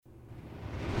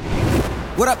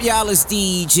What up, y'all? It's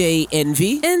DJ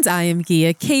Envy. And I am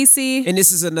Gia Casey. And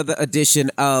this is another edition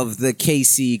of the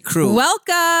KC Crew.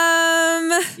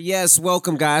 Welcome. Yes,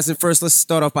 welcome, guys. And first, let's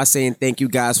start off by saying thank you,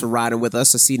 guys, for riding with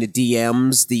us. I've seen the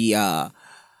DMs, the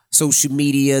social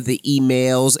media, the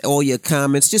emails, all your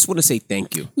comments. Just want to say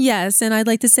thank you. Yes, and I'd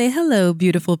like to say hello,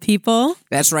 beautiful people.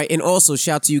 That's right. And also,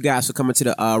 shout out to you guys for coming to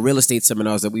the real estate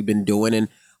seminars that we've been doing. And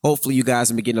hopefully you guys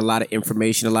have been getting a lot of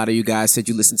information. A lot of you guys said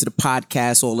you listen to the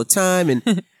podcast all the time,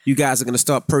 and you guys are going to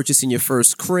start purchasing your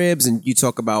first cribs, and you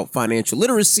talk about financial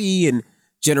literacy and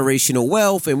generational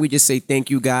wealth. And we just say thank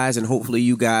you, guys, and hopefully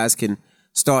you guys can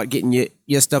start getting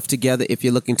your stuff together if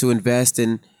you're looking to invest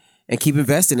and keep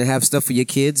investing and have stuff for your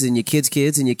kids and your kids'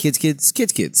 kids and your kids'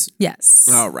 kids. Yes.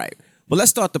 All right. Well,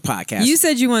 let's start the podcast. You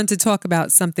said you wanted to talk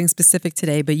about something specific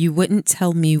today, but you wouldn't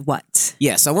tell me what.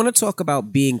 Yes, I want to talk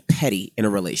about being petty in a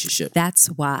relationship. That's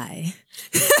why.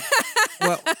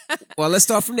 Well, let's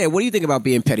start from there. What do you think about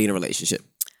being petty in a relationship?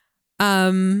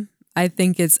 I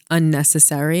think it's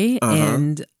unnecessary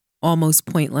and almost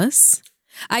pointless.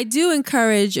 I do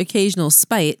encourage occasional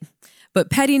spite, but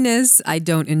pettiness I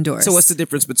don't endorse. So what's the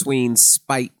difference between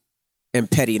spite and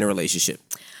petty in a relationship?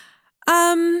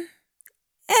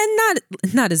 And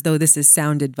not as though this is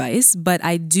sound advice, but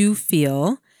I do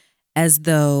feel as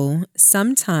though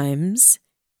sometimes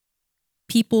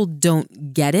people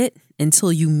don't get it until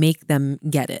you make them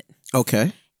get it.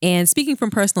 Okay. And speaking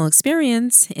from personal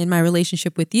experience in my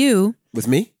relationship with you. With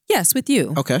me? Yes, with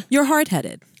you. Okay. You're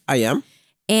hard-headed. I am.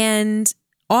 And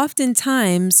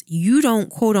oftentimes you don't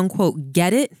quote unquote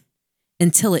get it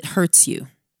until it hurts you.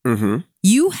 Mm-hmm.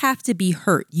 You have to be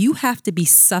hurt. You have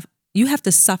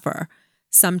to suffer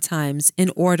sometimes in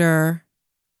order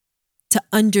to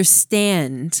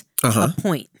understand a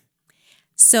point.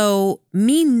 So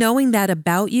me knowing that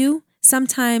about you,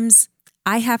 sometimes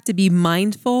I have to be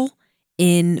mindful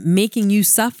in making you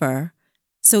suffer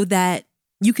so that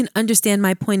you can understand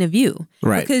my point of view.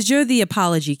 Right. Because you're the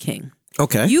apology king.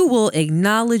 Okay. You will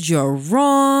acknowledge you're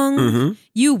wrong. Mm-hmm.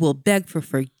 You will beg for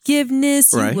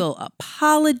forgiveness. Right. You will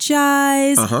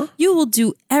apologize. You will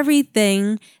do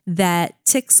everything that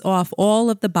ticks off all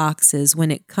of the boxes when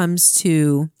it comes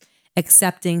to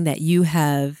accepting that you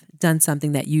have done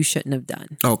something that you shouldn't have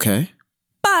done. Okay.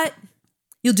 But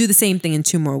you'll do the same thing in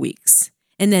 2 more weeks.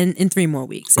 And then in 3 more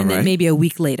weeks. And then maybe a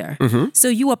week later. Mm-hmm. So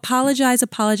you apologize.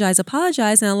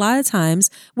 And a lot of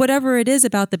times, whatever it is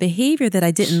about the behavior that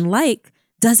I didn't like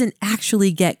doesn't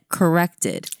actually get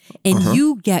corrected. And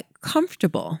you get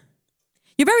comfortable.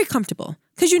 You're very comfortable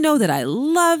because you know that I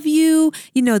love you.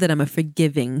 You know that I'm a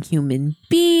forgiving human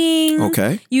being.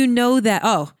 Okay. You know that,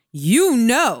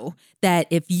 that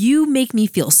if you make me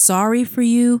feel sorry for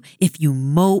you, if you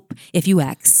mope, if you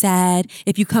act sad,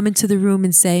 if you come into the room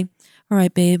and say, all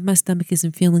right, babe, my stomach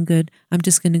isn't feeling good. I'm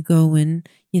just going to go and,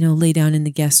 lay down in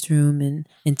the guest room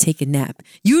and take a nap.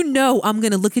 You know I'm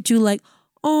going to look at you like,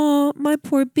 oh, my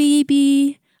poor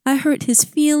baby. I hurt his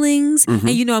feelings. Mm-hmm.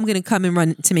 And I'm going to come and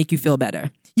run to make you feel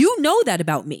better. You know that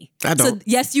about me. I don't. So,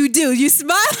 yes, you do. You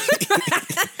smile.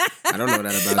 I don't know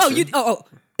that about you.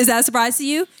 Is that a surprise to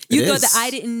you? You thought that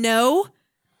I didn't know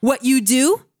what you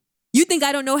do? You think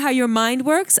I don't know how your mind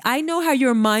works? I know how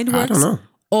your mind works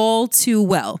all too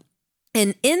well.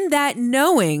 And in that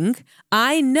knowing,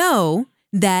 I know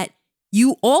that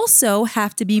you also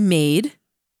have to be made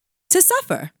to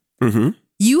suffer. Mm-hmm.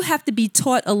 You have to be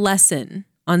taught a lesson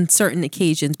on certain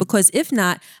occasions, because if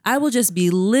not, I will just be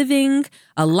living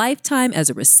a lifetime as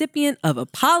a recipient of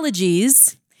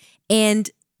apologies, and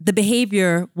the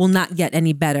behavior will not get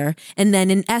any better. And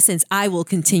then in essence, I will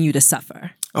continue to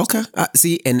suffer. Okay.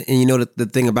 See, and the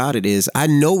thing about it is, I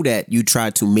know that you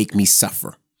tried to make me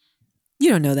suffer. You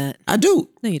don't know that. I do.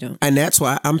 No, you don't. And that's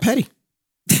why I'm petty.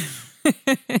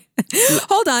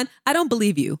 Hold on. I don't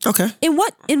believe you. Okay. In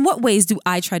what ways do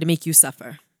I try to make you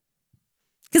suffer?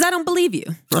 Because I don't believe you.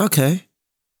 Okay.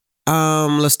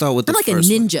 Let's start with the first I'm like a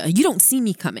ninja. You don't see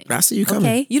me coming. I see you coming.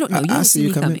 Okay? You don't know. You don't see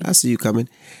me coming. I see you coming.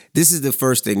 This is the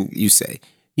first thing you say.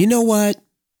 You know what?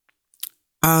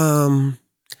 I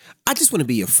just want to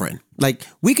be your friend. Like,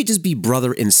 we could just be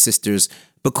brother and sisters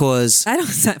because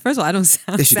first of all, I don't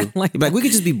sound like that. We could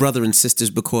just be brother and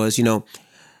sisters because,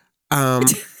 I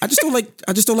just don't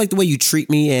like the way you treat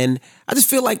me, and I just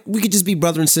feel like we could just be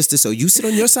brother and sister. So you sit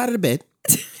on your side of the bed.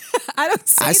 I don't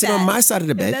say I sit on my side of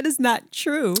the bed. That is not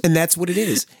true. And that's what it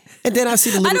is. And then I see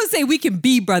the little... I don't say we can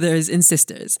be brothers and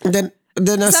sisters. And then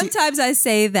Sometimes I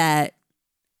say that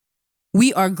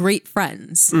we are great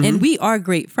friends, and we are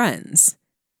great friends.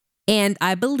 And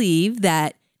I believe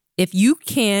that if you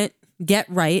can't get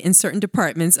right in certain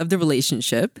departments of the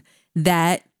relationship,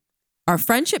 that our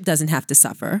friendship doesn't have to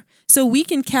suffer. So we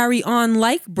can carry on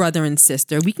like brother and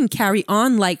sister. We can carry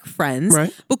on like friends.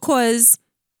 Right. Because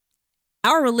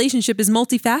our relationship is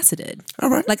multifaceted. All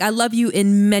right. Like I love you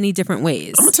in many different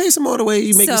ways. I'm going to tell you some more of the ways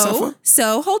you make me suffer.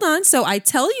 So hold on. So I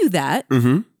tell you that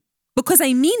because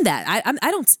I mean that.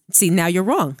 I don't see, now you're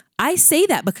wrong. I say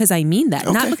that because I mean that,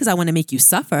 not because I want to make you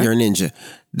suffer. You're a ninja.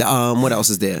 What else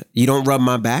is there? You don't rub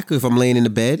my back if I'm laying in the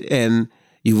bed, and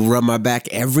you rub my back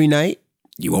every night.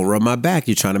 You won't rub my back.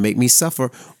 You're trying to make me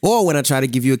suffer. Or when I try to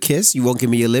give you a kiss, you won't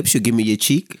give me your lips. You'll give me your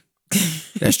cheek.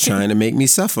 That's trying to make me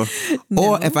suffer. No.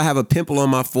 Or if I have a pimple on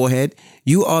my forehead,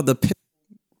 you are the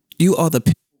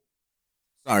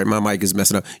sorry, my mic is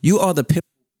messing up. You are the pimple.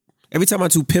 Every time I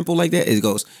do pimple like that, it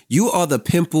goes, you are the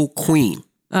pimple queen.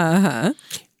 Uh-huh.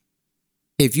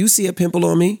 If you see a pimple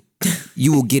on me,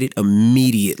 you will get it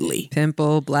immediately.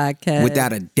 Pimple, blackhead.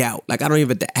 Without a doubt. Like I don't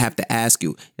even have to ask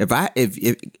you. If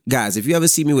guys, if you ever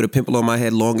see me with a pimple on my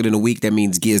head longer than a week, that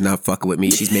means Gia's not fucking with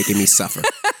me. She's making me suffer.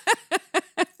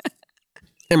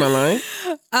 Am I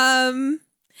lying?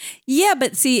 Yeah,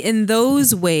 but see, in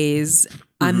those ways,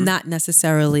 I'm not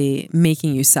necessarily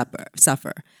making you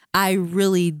suffer. I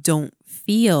really don't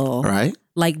feel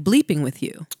like bleeping with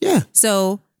you. Yeah.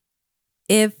 So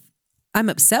if I'm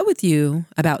upset with you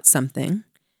about something,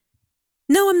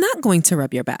 no, I'm not going to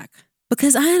rub your back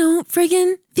because I don't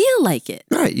friggin' feel like it.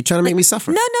 Right. You're trying to make me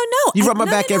suffer. No. You rub my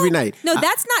back every night. No,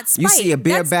 that's not spite. You see a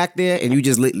bare back there and you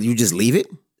just leave it?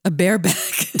 A bare back.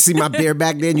 See my bare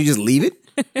back there and you just leave it?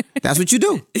 That's what you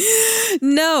do.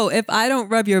 No, if I don't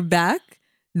rub your back,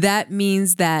 that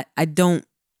means that I don't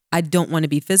want to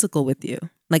be physical with you.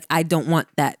 Like I don't want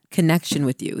that connection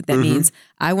with you. That means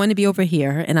I want to be over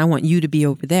here and I want you to be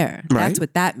over there. Right. That's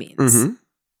what that means.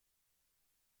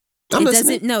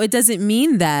 It doesn't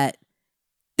mean that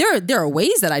there are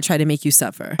ways that I try to make you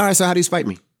suffer. All right, so how do you spite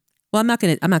me? Well, I'm not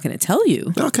gonna tell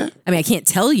you. Okay. I mean, I can't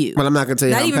tell you. Well, I'm not gonna tell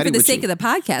you. Not how even I'm for the sake of the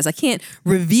podcast. I can't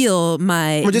reveal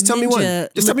my. Well, just tell me one.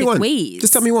 Just tell me one. Ways.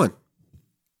 Just tell me one.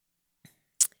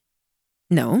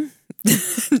 No.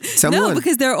 Tell me one.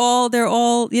 Because they're all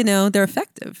they're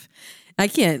effective. I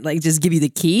can't just give you the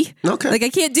key. Okay. I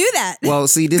can't do that. Well,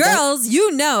 see, girls,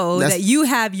 you know that you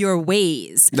have your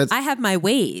ways. I have my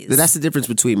ways. That's the difference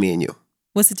between me and you.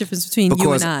 What's the difference between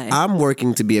you and I? I'm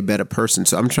working to be a better person,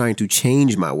 so I'm trying to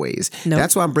change my ways. Nope.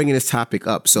 That's why I'm bringing this topic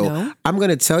up. So I'm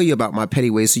going to tell you about my petty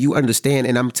ways so you understand,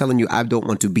 and I'm telling you I don't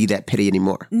want to be that petty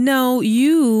anymore. No,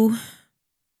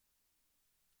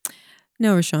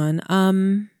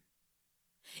 Rashawn.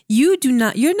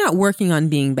 You're not working on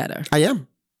being better. I am.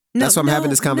 That's why I'm having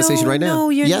this conversation right now. No,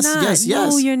 you're not. Yes.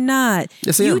 No, you're not.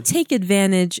 Yes, I am. You take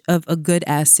advantage of a good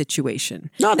ass situation.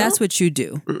 That's what you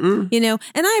do. And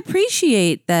I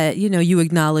appreciate that, you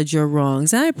acknowledge your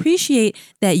wrongs. And I appreciate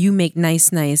that you make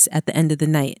nice at the end of the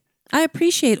night. I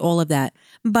appreciate all of that.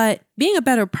 But being a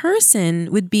better person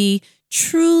would be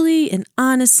truly and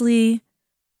honestly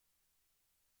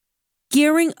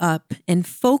gearing up and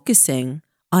focusing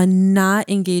on not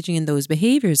engaging in those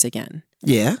behaviors again.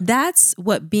 Yeah. That's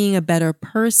what being a better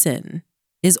person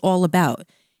is all about.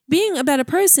 Being a better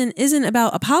person isn't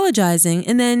about apologizing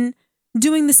and then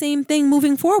doing the same thing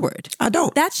moving forward. I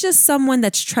don't. That's just someone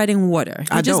that's treading water.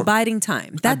 You're just biding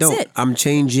time. That's it. I'm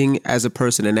changing as a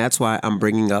person, and that's why I'm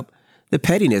bringing up the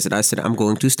pettiness. And I said I'm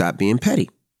going to stop being petty.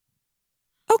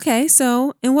 Okay,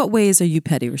 so in what ways are you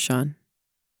petty, Rashawn?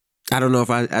 I don't know if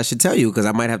I should tell you because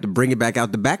I might have to bring it back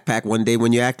out the backpack one day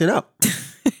when you're acting up.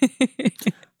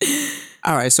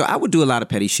 All right, so I would do a lot of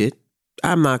petty shit.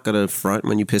 I'm not going to front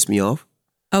when you piss me off.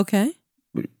 Okay.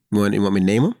 You want me to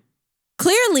name them?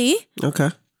 Clearly. Okay.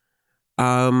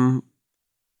 Well,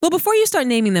 before you start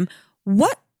naming them,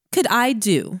 what could I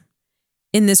do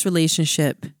in this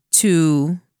relationship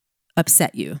to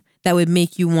upset you that would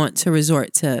make you want to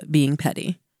resort to being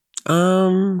petty?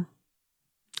 I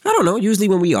don't know. Usually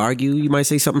when we argue, you might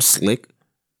say something slick.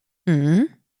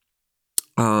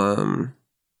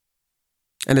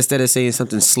 And instead of saying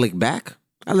something slick back,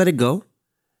 I let it go.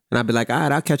 And I'd be like, all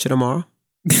right, I'll catch you tomorrow.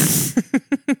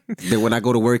 Then when I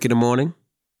go to work in the morning,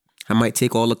 I might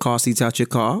take all the car seats out your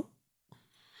car.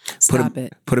 Put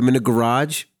them in the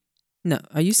garage. No,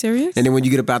 are you serious? And then when you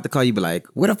get up out the car, you be like,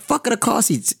 where the fuck are the car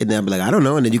seats? And then I'll be like, I don't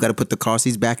know. And then you got to put the car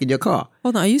seats back in your car.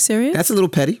 Hold on, are you serious? That's a little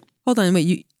petty. Hold on,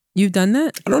 wait, you've done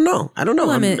that? I don't know. I'm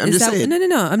just saying.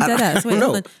 No. I'm dead ass. Wait,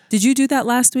 hold on. Did you do that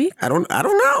last week? I don't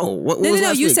know. What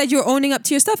no. You said you're owning up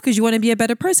to your stuff because you want to be a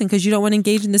better person because you don't want to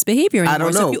engage in this behavior anymore. I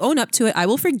don't know. So if you own up to it, I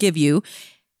will forgive you,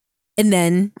 and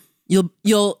then you'll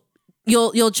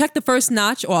check the first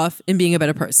notch off in being a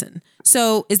better person.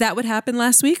 So is that what happened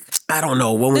last week? I don't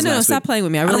know. What was last week? Stop playing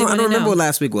with me. I really want to know. I don't remember what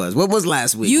last week was. What was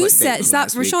last week? You said, stop,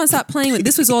 Rashawn, stop playing with me.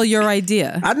 This was all your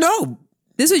idea. I know.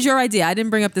 This was your idea. I didn't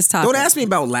bring up this topic. Don't ask me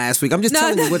about last week. I'm just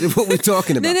telling you what we're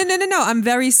talking about. No. I'm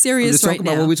very serious right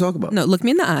now. About what we talk about. No, look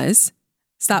me in the eyes.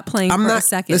 Stop playing for a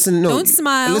second. Listen, no. Don't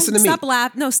smile. Listen to me. Stop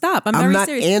laughing. No, stop. I'm very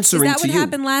serious. Answering Is that to what you.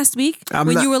 happened last week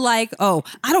when you were like, oh,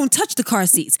 I don't touch the car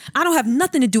seats. I don't have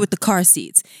nothing to do with the car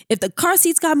seats. If the car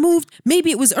seats got moved,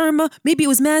 maybe it was Irma, maybe it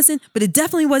was Madison, but it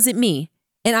definitely wasn't me.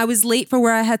 And I was late for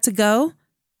where I had to go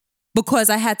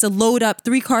because I had to load up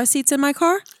 3 car seats in my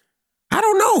car? I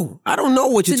don't know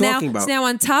what you're talking about. So now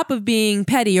on top of being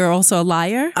petty, you're also a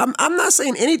liar? I'm not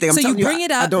saying anything. I'm telling you bring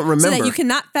it up I don't remember. so that you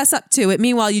cannot fess up to it.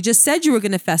 Meanwhile, you just said you were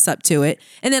going to fess up to it.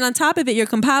 And then on top of it, you're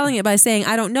compiling it by saying,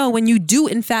 I don't know, when you do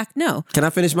in fact know. Can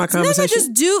I finish my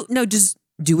conversation? Just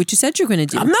do what you said you're going to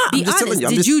do. I'm not. Be honest.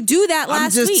 Did you do that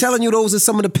last week? I'm just telling you those are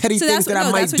some of the petty things that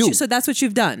I might do. So that's what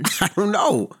you've done. I don't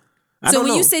know. So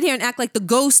when you sit here and act like the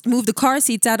ghost moved the car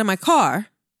seats out of my car,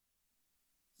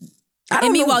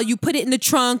 and meanwhile, you put it in the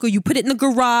trunk or you put it in the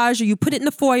garage or you put it in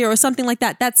the foyer or something like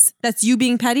that. That's you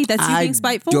being petty? That's you being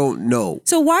spiteful? I don't know.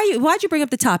 So why'd you bring up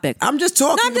the topic? I'm just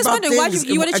talking about I'm just wondering,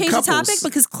 you want to change the topic?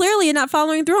 Because clearly you're not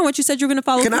following through on what you said you were going to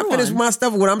follow through on. Can I finish my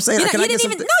stuff? What I'm saying? You didn't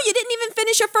even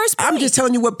finish your first point. I'm just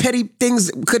telling you what petty things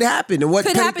could happen and what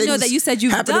could happen. No, that you said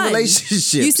you've done. In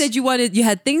relationships. You said you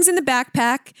had things in the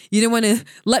backpack. You didn't want to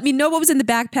let me know what was in the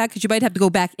backpack because you might have to go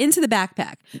back into the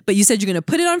backpack. But you said you're going to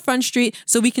put it on Front Street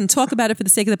so we can talk about it for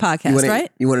the sake of the podcast.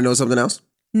 Right? You want to know something else?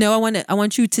 No, I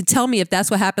want you to tell me if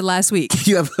that's what happened last week.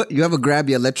 You ever grab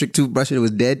your electric toothbrush and it was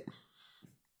dead?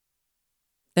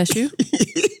 That's you?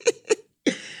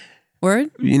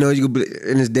 Word? You know,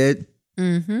 and it's dead?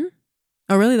 Mm-hmm.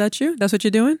 Oh, really? That's you? That's what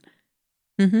you're doing?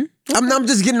 Mm-hmm. I'm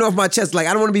just getting off my chest. Like,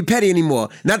 I don't want to be petty anymore.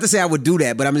 Not to say I would do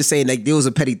that, but I'm just saying, like, those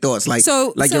are petty thoughts. Like,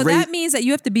 so that means that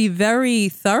you have to be very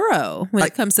thorough when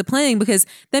it comes to playing, because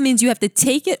that means you have to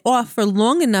take it off for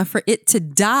long enough for it to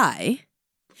die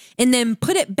and then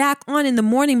put it back on in the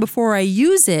morning before I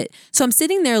use it. So I'm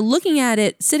sitting there looking at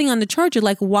it, sitting on the charger,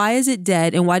 like, why is it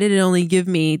dead? And why did it only give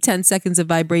me 10 seconds of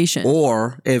vibration?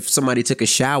 Or if somebody took a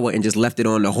shower and just left it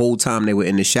on the whole time they were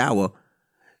in the shower,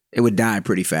 it would die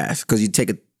pretty fast because you take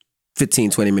a 15,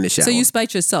 20-minute shower. So you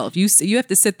spite yourself. You have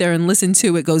to sit there and listen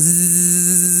to it go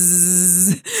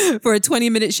zzz for a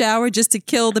 20-minute shower just to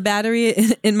kill the battery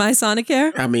in my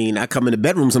Sonicare? I mean, I come in the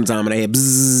bedroom sometime and I hear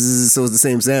bzzz, so it's the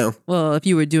same sound. Well, if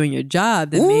you were doing your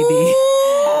job, then maybe...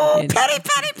 Ooh, petty.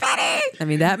 I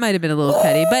mean, that might have been a little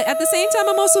petty, but at the same time,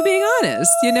 I'm also being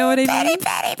honest. You know what I mean?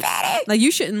 Petty. Like,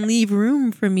 you shouldn't leave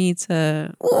room for me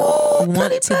to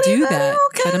want to do that.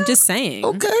 Okay. But I'm just saying.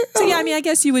 Okay. So yeah, I mean, I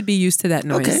guess you would be used to that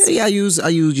noise. Okay. Yeah, I use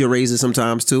your razor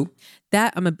sometimes too.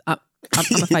 That I'm gonna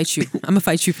fight you. I'm gonna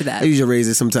fight you for that. I use your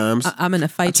razor sometimes. I'm gonna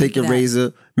fight you. Take your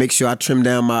razor. Make sure I trim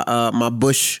down my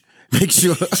bush. Make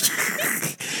sure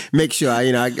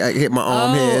I hit my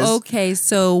arm hairs. Okay.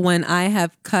 So when I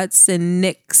have cuts and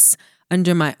nicks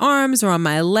under my arms or on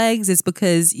my legs, it's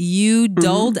because you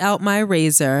dulled out my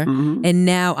razor, and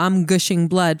now I'm gushing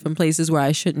blood from places where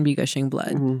I shouldn't be gushing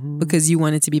blood because you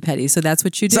wanted to be petty. So that's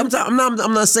what you do. Sometimes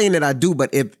I'm not saying that I do, but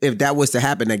if that was to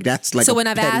happen, like that's like. So when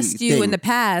I've asked you in the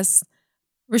past,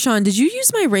 Rashawn, did you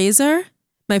use my razor,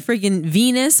 my friggin'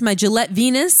 Venus, my Gillette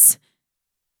Venus?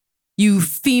 You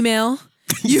female.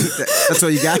 That's all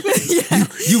you got? Yeah.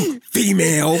 You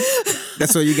female.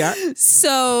 That's all you got?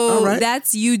 So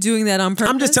that's you doing that on purpose?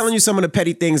 I'm just telling you some of the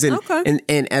petty things. And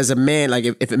as a man, like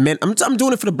if it meant, I'm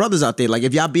doing it for the brothers out there. Like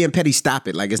if y'all being petty, stop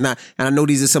it. Like it's not, and I know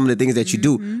these are some of the things that you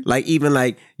do. Like even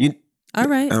like you. All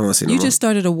right. I don't want to say no You just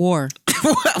started a war.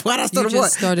 Why'd I start a war?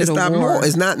 It's not war.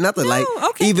 It's not nothing. No, like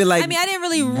okay. even like I mean, I didn't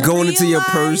really going into your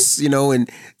purse, and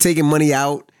taking money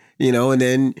out. And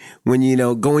then when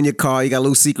go in your car, you got a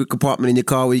little secret compartment in your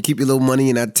car where you keep your little money,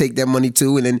 and I take that money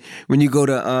too. And then when you go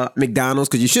to McDonald's,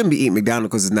 because you shouldn't be eating McDonald's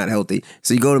because it's not healthy,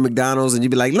 so you go to McDonald's and you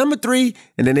be like number 3,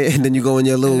 and then you go in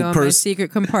your little purse, my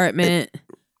secret compartment.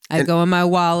 I go in my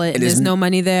wallet, and there's no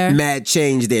money there. Mad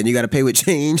change there, and you got to pay with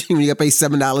change. You got to pay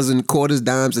 $7 in quarters,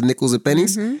 dimes, and nickels and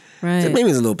pennies. Right. So maybe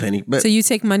it's a little penny, but so you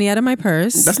take money out of my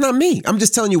purse. That's not me. I'm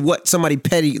just telling you what somebody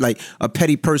petty, like a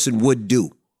petty person, would do.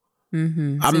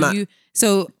 I'm not.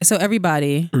 So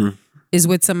everybody is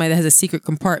with somebody that has a secret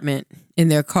compartment in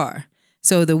their car.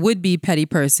 So the would-be petty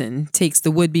person takes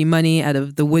the would-be money out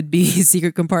of the would-be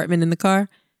secret compartment in the car.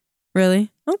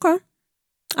 Really? Okay.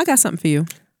 I got something for you.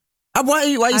 Why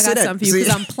you say that? I got something for you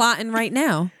because I'm plotting right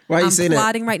now. Why are you saying that? I'm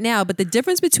plotting right now. But the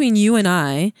difference between you and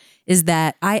I is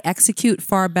that I execute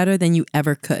far better than you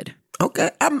ever could.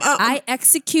 Okay. I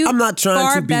execute. I'm not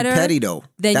trying to be petty though.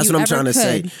 That's what I'm trying to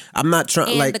say. I'm not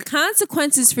trying and the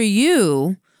consequences for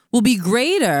you will be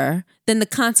greater than the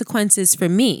consequences for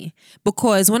me.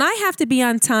 Because when I have to be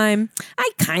on time, I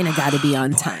kind of got to be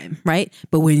on time, right?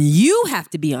 But when you have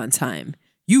to be on time,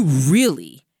 you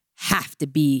really have to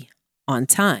be on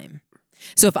time.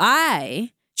 So if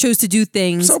I chose to do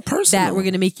things that were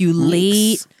going to make you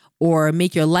late or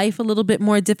make your life a little bit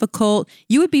more difficult,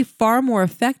 you would be far more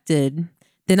affected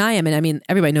than I am. And I mean,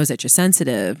 everybody knows that you're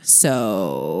sensitive.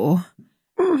 So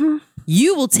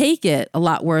you will take it a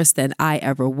lot worse than I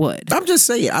ever would. I'm just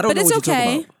saying, I don't know what you're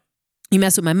talking about. You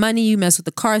mess with my money, you mess with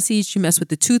the car seats, you mess with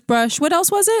the toothbrush. What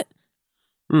else was it?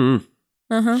 I'm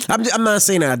not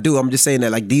saying that I do. I'm just saying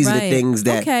that like these are the things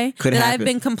that could happen. That I've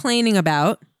been complaining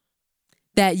about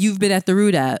that you've been at the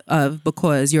root of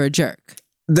because you're a jerk.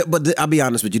 But I'll be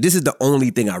honest with you. This is the only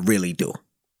thing I really do.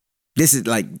 This is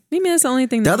like... Maybe that's the only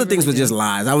thing. The other things were just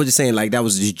lies. I was just saying like that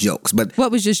was just jokes. But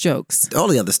what was just jokes? All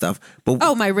the other stuff.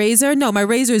 But, my razor? No, my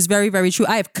razor is very, very true.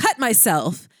 I have cut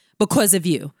myself because of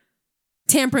you.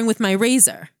 Tampering with my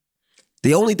razor.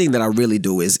 The only thing that I really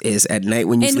do is at night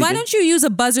when you're sleeping. And why don't you use a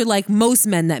buzzer like most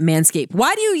men that manscape?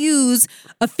 Why do you use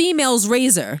a female's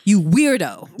razor, you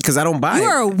weirdo? Because I don't buy it. You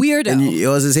are a weirdo. And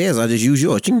yours is his. I just use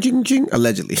yours. Ching, ching, ching.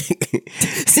 Allegedly.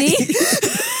 See?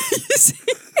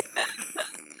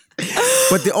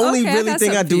 But the only really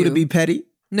thing I do to be petty.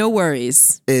 No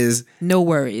worries. No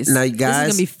worries. Now, you guys. This is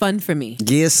going to be fun for me.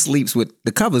 Gia sleeps with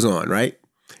the covers on, right?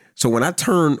 So when I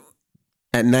turn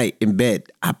at night in bed,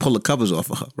 I pull the covers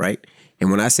off of her, right? And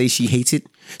when I say she hates it,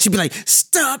 she'd be like,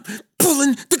 stop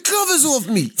pulling the covers off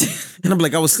me. And I'm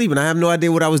like, I was sleeping. I have no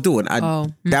idea what I was doing.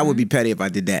 That would be petty if I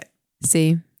did that.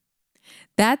 See,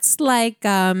 that's like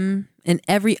an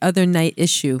every other night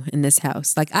issue in this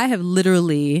house. Like I have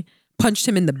literally punched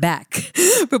him in the back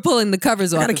for pulling the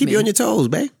covers off of me. Gotta keep you on your toes,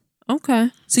 babe. Okay.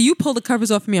 So you pull the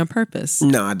covers off of me on purpose?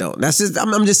 No, I don't. That's just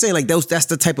I'm just saying like that's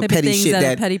the type of petty shit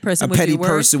that a petty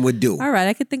person would do. All right,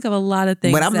 I could think of a lot of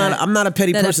things. But I'm not a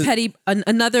petty person.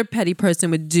 Another petty person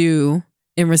would do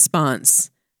in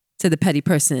response to the petty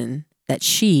person that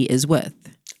she is with.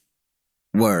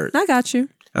 Word. I got you.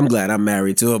 I'm glad I'm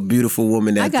married to a beautiful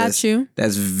woman that's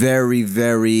very,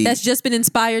 very... That's just been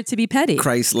inspired to be petty.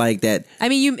 Christ-like that. I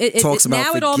mean,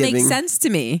 now it all makes sense to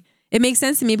me. It makes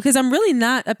sense to me because I'm really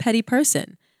not a petty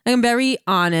person. I'm very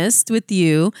honest with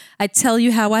you. I tell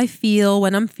you how I feel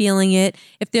when I'm feeling it.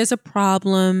 If there's a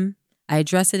problem, I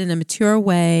address it in a mature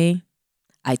way.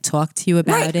 I talk to you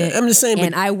about it. I'm just saying.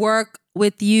 And I work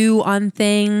with you on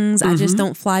things. I just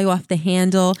don't fly off the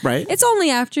handle. Right. It's only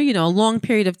after, a long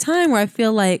period of time where I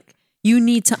feel like you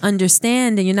need to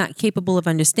understand and you're not capable of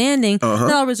understanding.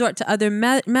 Then I'll resort to other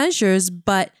measures,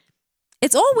 but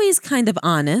it's always kind of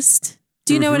honest.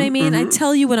 Do you know what I mean? I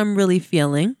tell you what I'm really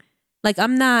feeling. Like,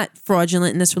 I'm not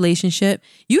fraudulent in this relationship.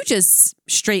 You just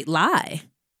straight lie.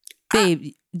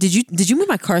 Babe, did you move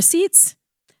my car seats?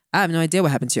 I have no idea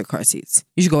what happened to your car seats.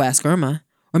 You should go ask Irma.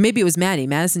 Or maybe it was Maddie.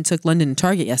 Madison took London to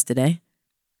Target yesterday.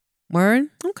 Word?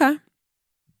 Okay.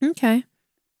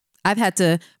 I've had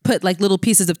to put like little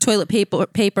pieces of toilet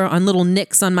paper on little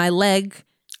nicks on my leg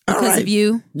because of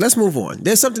you. Let's move on.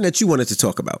 There's something that you wanted to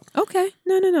talk about. Okay.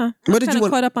 No. I'm kind of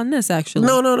caught up on this, actually.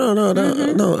 No.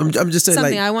 I'm just saying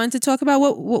something I wanted to talk about.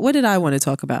 What did I want to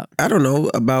talk about? I don't know.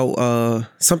 About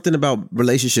something about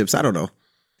relationships. I don't know.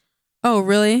 Oh,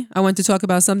 really? I want to talk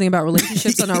about something about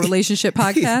relationships on our relationship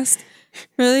podcast?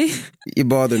 Really? You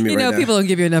bother me right now. People don't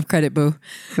give you enough credit, boo.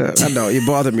 I know. You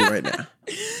bother me right now.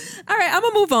 All right, I'm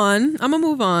going to move on.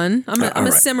 I'm going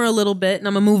to simmer a little bit and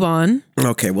I'm going to move on.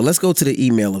 Okay, well, let's go to the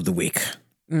email of the week.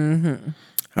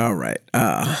 All right.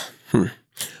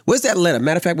 Where's that letter?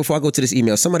 Matter of fact, before I go to this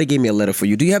email, somebody gave me a letter for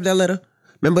you. Do you have that letter?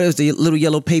 Remember it was the little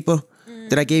yellow paper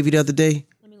that I gave you the other day?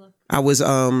 I was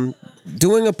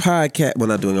doing a podcast. Well,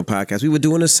 not doing a podcast. We were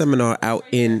doing a seminar out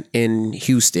in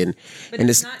Houston. But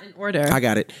it's not in order. I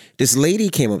got it. This lady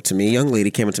came up to me, a young lady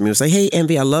came up to me and was like, hey,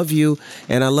 Envy, I love you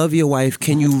and I love your wife.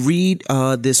 Can you read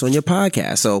this on your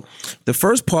podcast? So the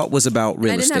first part was about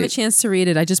real estate. I didn't have a chance to read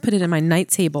it. I just put it in my night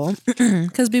table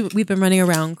because we've been running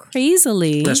around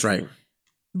crazily. That's right.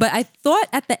 But I thought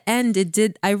at the end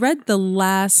I read the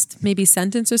last maybe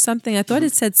sentence or something. I thought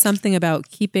it said something about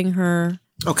keeping her...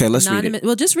 Okay, let's read it.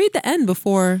 Well, just read the end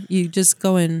before you just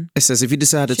go in. It says, if you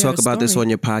decide to talk about this on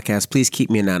your podcast, please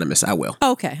keep me anonymous. I will.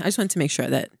 Oh, okay. I just wanted to make sure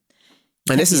that.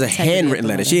 And this is a handwritten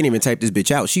letter. She didn't even type this bitch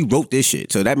out. She wrote this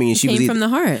shit. So that means she came from the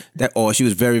heart. Or she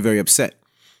was very, very upset.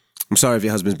 I'm sorry if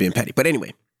your husband's being petty. But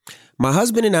anyway, my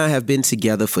husband and I have been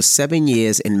together for 7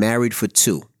 years and married for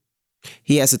 2.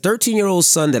 He has a 13-year-old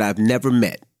son that I've never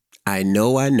met. I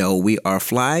know. We are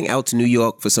flying out to New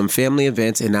York for some family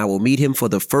events, and I will meet him for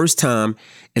the first time,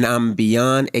 and I'm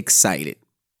beyond excited.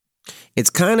 It's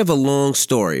kind of a long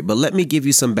story, but let me give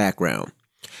you some background.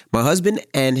 My husband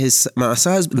had his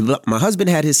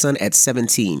son at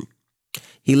 17.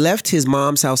 He left his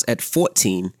mom's house at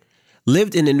 14,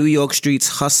 lived in the New York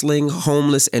streets hustling,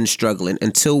 homeless, and struggling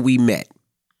until we met.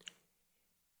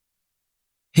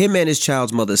 Him and his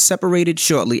child's mother separated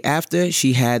shortly after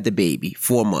she had the baby,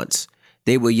 4 months.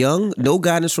 They were young, no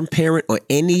guidance from parent or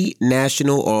any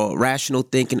national or rational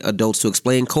thinking adults to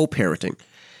explain co-parenting.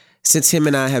 Since him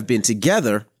and I have been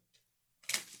together,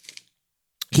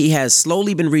 he has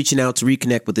slowly been reaching out to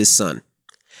reconnect with his son.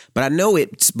 But I know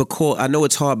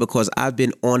it's hard because I've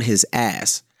been on his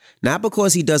ass. Not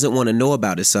because he doesn't want to know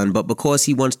about his son, but because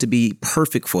he wants to be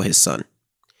perfect for his son.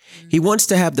 He wants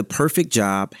to have the perfect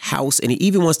job, house, and he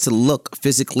even wants to look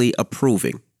physically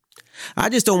approving. I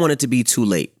just don't want it to be too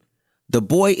late. The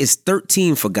boy is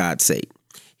 13, for God's sake.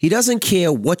 He doesn't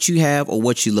care what you have or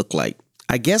what you look like.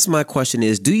 I guess my question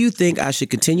is, do you think I should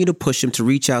continue to push him to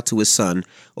reach out to his son,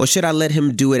 or should I let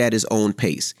him do it at his own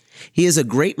pace? He is a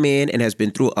great man and has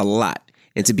been through a lot.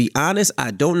 And to be honest,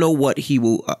 I don't know what he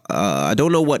will, I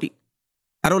don't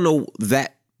know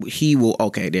that he will,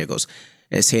 okay, there it goes.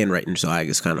 It's handwritten, so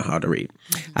it's kind of hard to read.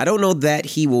 I don't know that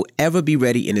he will ever be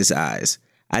ready in his eyes.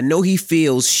 I know he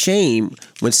feels shame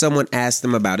when someone asks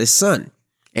him about his son,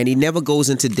 and he never goes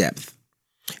into depth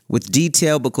with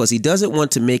detail because he doesn't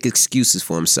want to make excuses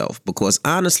for himself, because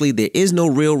honestly, there is no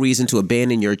real reason to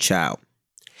abandon your child.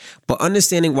 But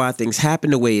understanding why things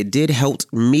happened the way it did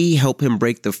helped me help him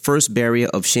break the first barrier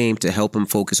of shame to help him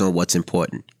focus on what's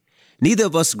important. Neither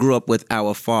of us grew up with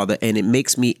our father, and it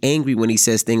makes me angry when he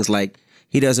says things like,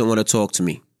 he doesn't want to talk to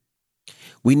me.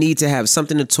 We need to have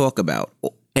something to talk about,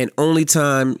 and only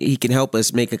time he can help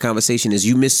us make a conversation is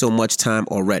you miss so much time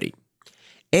already.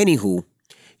 Anywho,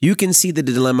 you can see the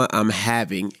dilemma I'm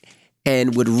having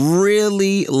and would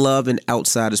really love an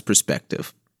outsider's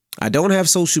perspective. I don't have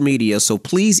social media, so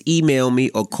please email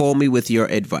me or call me with your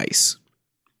advice.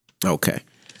 Okay.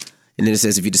 And then it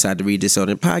says, if you decide to read this on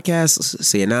the podcast,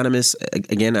 say anonymous.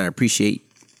 Again, I appreciate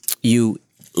you.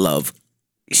 Love.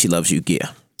 She loves you,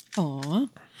 Gia. Aw.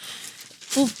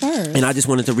 Well, first. And I just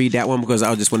wanted to read that one because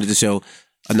I just wanted to show,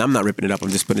 and I'm not ripping it up, I'm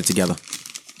just putting it together.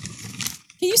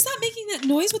 Can you stop making that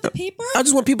noise with the paper? I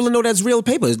just want people to know that's real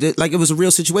paper. Like it was a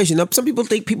real situation. Now, some people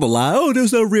think people lie. Oh,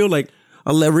 that's not real. Like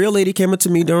a real lady came up to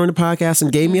me during the podcast and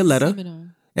gave me a letter.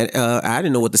 Seminar. And I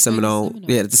didn't know what the seminar.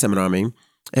 Yeah, the seminar I mean.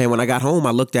 And when I got home,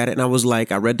 I looked at it and I was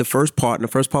like, I read the first part, and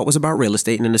the first part was about real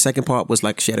estate. And then the second part was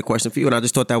like, she had a question for you. And I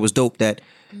just thought that was dope that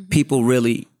people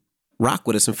really rock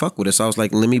with us and fuck with us. So I was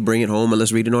like, let me bring it home and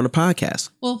let's read it on the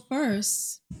podcast. Well,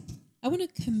 first, I want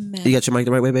to commend. You got your mic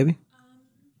the right way, baby?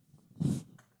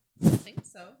 I think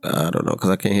so. I don't know because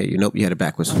I can't hear you. Nope, you had it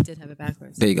backwards. Oh, I did have it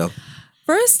backwards. There you go.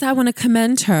 First, I want to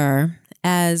commend her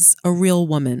as a real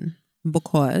woman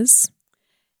because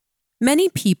many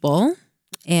people,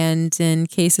 and in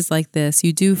cases like this,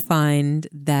 you do find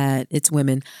that it's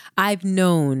women. I've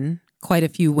known quite a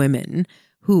few women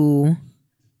who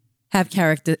have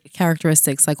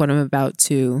characteristics like what I'm about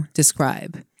to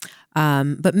describe.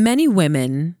 But many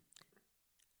women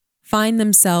find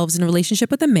themselves in a relationship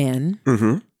with a man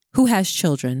who has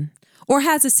children or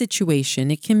has a situation.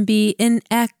 It can be an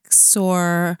ex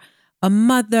or a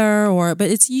mother, but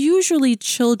it's usually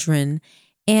children.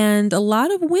 And a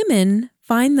lot of women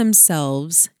find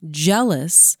themselves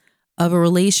jealous of a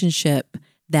relationship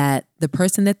that the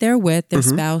person that they're with, their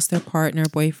spouse, their partner,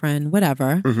 boyfriend,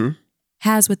 whatever,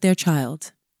 has with their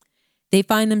child. They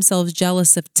find themselves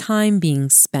jealous of time being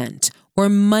spent or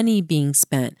money being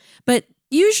spent. But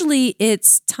usually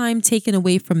it's time taken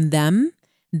away from them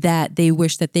that they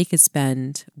wish that they could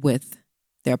spend with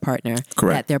their partner.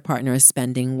 Correct. That their partner is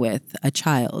spending with a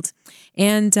child.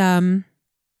 And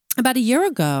about a year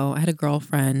ago, I had a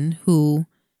girlfriend who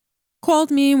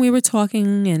called me and we were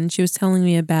talking and she was telling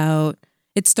me about,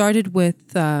 it started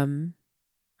with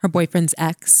her boyfriend's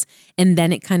ex, and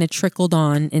then it kind of trickled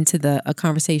on into a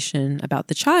conversation about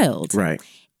the child. Right.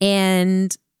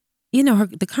 And,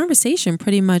 the conversation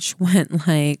pretty much went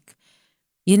like,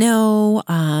 he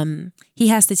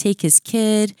has to take his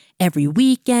kid every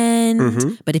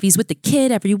weekend. But if he's with the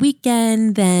kid every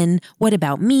weekend, then what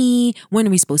about me? When are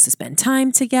we supposed to spend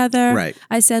time together? Right.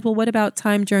 I said, well, what about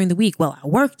time during the week? Well, I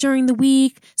work during the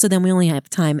week, so then we only have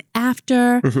time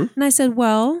after. And I said,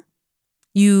 well,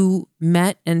 you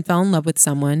met and fell in love with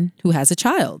someone who has a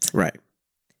child. Right.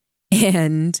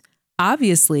 And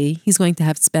obviously, he's going to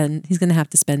have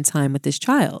to spend time with this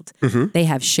child. They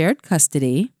have shared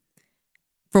custody.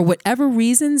 for whatever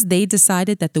reasons, they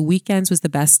decided that the weekends was the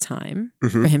best time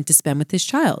for him to spend with his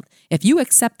child. If you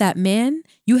accept that man,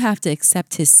 you have to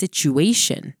accept his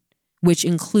situation, which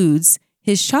includes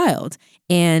his child.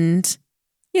 And,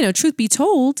 truth be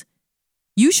told,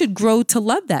 you should grow to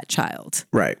love that child.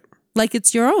 Right. Like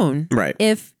it's your own. Right.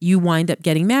 If you wind up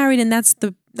getting married, and that's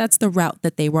the route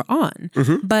that they were on.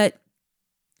 But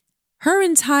her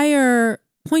entire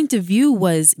point of view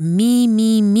was me,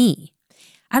 me, me.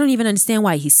 I don't even understand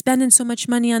why he's spending so much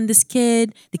money on this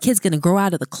kid. The kid's going to grow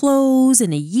out of the clothes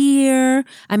in a year.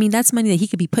 I mean, that's money that he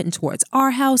could be putting towards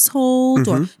our household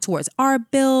or towards our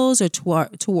bills or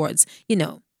towards,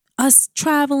 us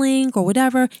traveling or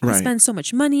whatever. He spends so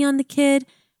much money on the kid.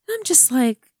 And I'm just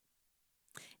like,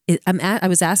 I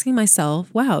was asking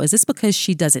myself, wow, is this because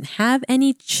she doesn't have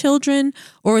any children,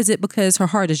 or is it because her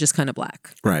heart is just kind of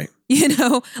black? Right.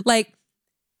 Like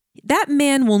that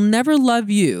man will never love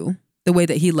you the way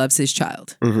that he loves his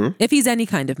child. If he's any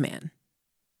kind of man.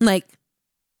 Like,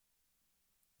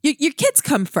 your kids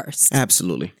come first.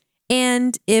 Absolutely.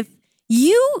 And if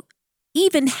you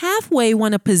even halfway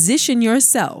want to position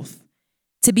yourself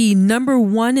to be number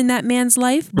one in that man's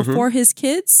life before his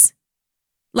kids,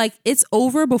 like it's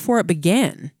over before it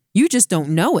began. You just don't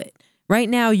know it. Right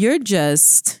now, you're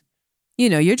just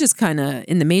kind of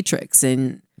in the matrix,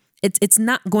 and it's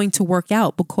not going to work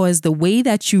out because the way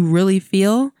that you really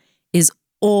feel is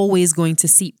always going to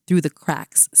seep through the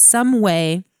cracks. Some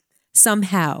way,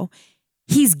 somehow,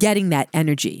 he's getting that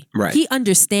energy. Right. He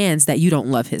understands that you don't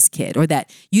love his kid, or that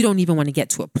you don't even want to get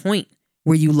to a point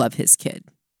where you love his kid.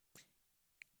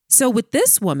 So with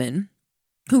this woman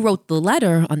who wrote the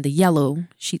letter on the yellow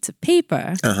sheets of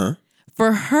paper,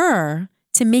 for her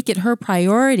to make it her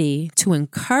priority to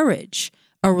encourage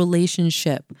a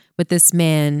relationship with this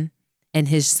man and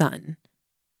his son,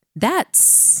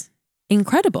 that's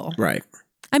incredible. Right.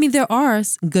 I mean, there are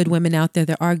good women out there.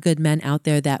 There are good men out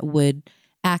there that would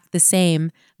act the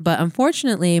same. But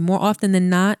unfortunately, more often than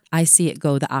not, I see it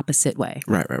go the opposite way.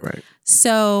 Right.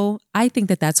 So I think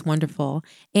that that's wonderful.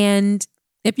 And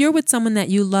if you're with someone that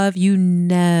you love, you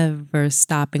never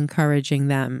stop encouraging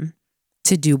them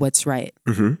to do what's right.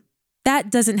 That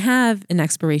doesn't have an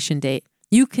expiration date.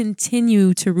 You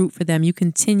continue to root for them. You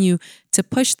continue to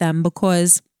push them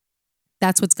because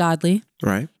that's what's godly.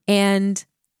 Right. And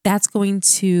that's going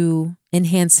to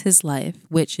enhance his life,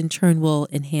 which in turn will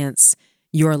enhance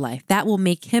your life. That will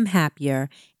make him happier.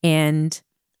 And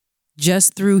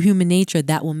just through human nature,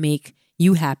 that will make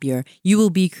you happier. You will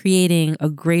be creating a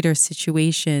greater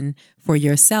situation for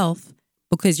yourself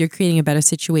because you're creating a better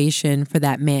situation for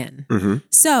that man.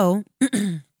 So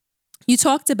you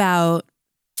talked about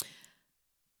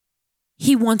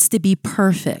he wants to be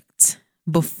perfect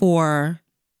before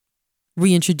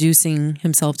reintroducing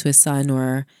himself to his son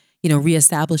or,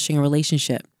 reestablishing a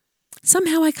relationship.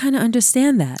 Somehow I kind of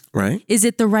understand that. Right. Is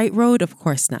it the right road? Of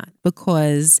course not.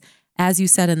 Because as you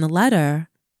said in the letter,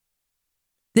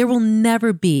 there will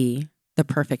never be the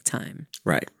perfect time.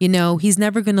 Right. He's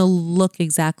never going to look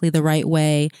exactly the right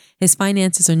way. His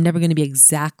finances are never going to be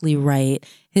exactly right.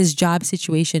 His job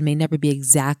situation may never be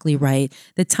exactly right.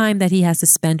 The time that he has to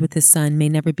spend with his son may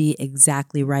never be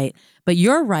exactly right. But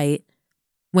you're right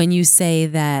when you say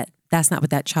that that's not what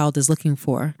that child is looking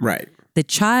for. Right. The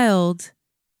child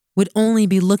would only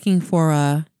be looking for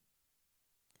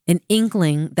an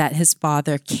inkling that his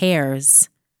father cares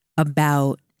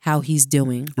about how he's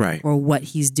doing, right, or what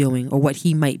he's doing, or what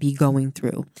he might be going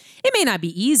through. It may not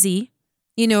be easy.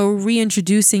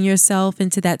 Reintroducing yourself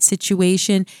into that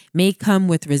situation may come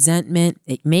with resentment.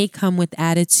 It may come with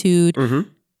attitude.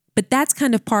 But that's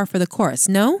kind of par for the course,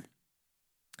 no?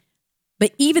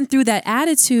 But even through that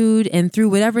attitude and through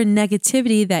whatever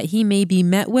negativity that he may be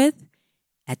met with,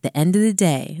 at the end of the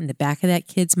day, in the back of that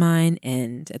kid's mind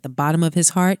and at the bottom of his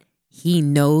heart, he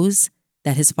knows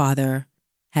that his father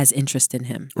has interest in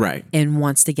him. Right. And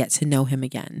wants to get to know him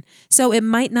again. So it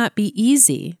might not be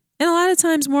easy. And a lot of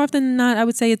times, more often than not, I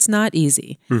would say it's not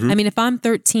easy. I mean, if I'm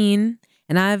 13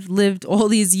 and I've lived all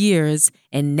these years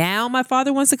and now my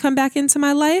father wants to come back into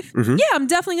my life, yeah, I'm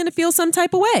definitely going to feel some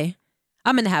type of way.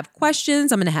 I'm going to have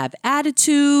questions. I'm going to have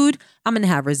attitude. I'm going to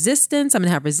have resistance. I'm going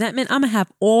to have resentment. I'm going to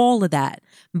have all of that.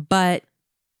 But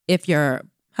if your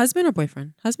husband or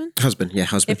boyfriend, husband? Husband.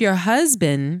 If your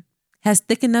husband has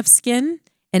thick enough skin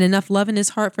and enough love in his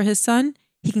heart for his son,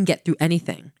 he can get through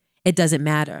anything. It doesn't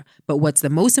matter. But what's the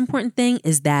most important thing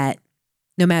is that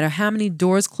no matter how many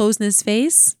doors close in his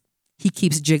face, he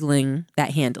keeps jiggling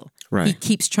that handle. Right. He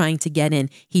keeps trying to get in.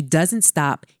 He doesn't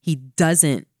stop. He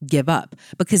doesn't give up,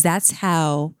 because that's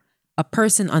how a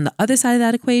person on the other side of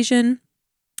that equation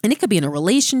And it could be in a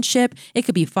relationship. It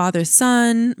could be father,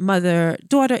 son, mother,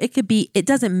 daughter. It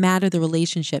doesn't matter the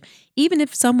relationship. Even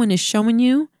if someone is showing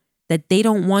you that they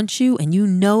don't want you and you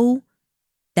know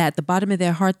that at the bottom of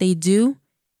their heart they do,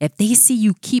 if they see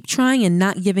you keep trying and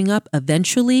not giving up,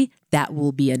 eventually that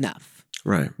will be enough.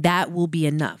 Right. That will be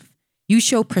enough. You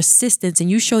show persistence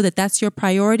and you show that that's your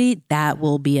priority, that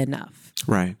will be enough.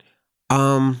 Right.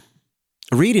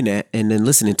 Reading that and then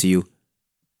listening to you,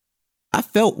 I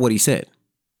felt what he said.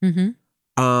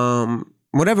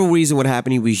 Whatever reason what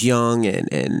happened, he was young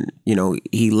and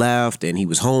he left and he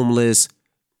was homeless.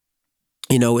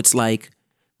 It's like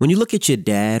when you look at your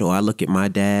dad, or I look at my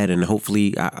dad, and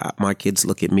hopefully my kids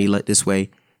look at me like this way.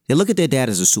 They look at their dad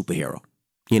as a superhero.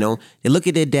 They look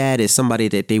at their dad as somebody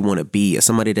that they want to be, or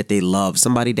somebody that they love,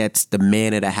 somebody that's the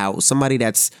man of the house, somebody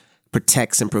that's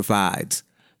protects and provides.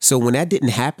 So when that didn't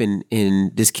happen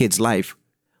in this kid's life,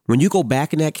 when you go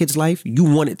back in that kid's life, you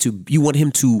want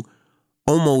him to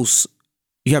almost,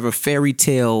 you have a fairy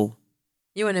tale.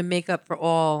 You want to make up for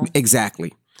all.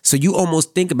 Exactly. So you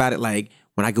almost think about it like,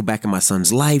 when I go back in my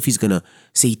son's life, he's going to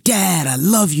say, Dad, I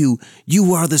love you.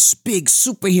 You are this big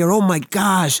superhero. Oh my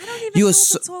gosh. I don't even know if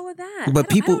it's all of that.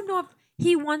 But I don't know if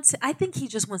he wants, I think he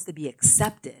just wants to be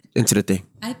accepted. Into the thing.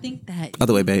 I think that.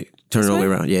 Other way, babe. Turn it all the way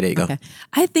around. Yeah, there you go. Okay.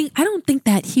 I don't think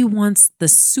that he wants the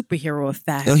superhero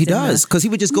effect. No, he does. Because he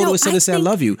would just go to his son and say, I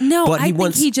love you. No, but I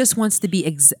think he just wants to be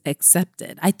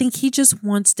accepted. I think he just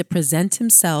wants to present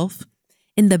himself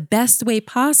in the best way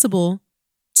possible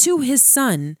to his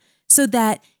son so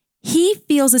that he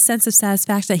feels a sense of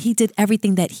satisfaction that he did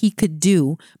everything that he could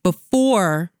do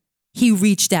before he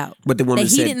reached out. But the woman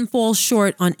said he didn't fall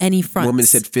short on any front. The woman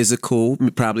said physical,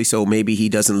 probably, so maybe he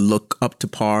doesn't look up to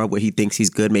par where he thinks he's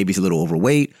good. Maybe he's a little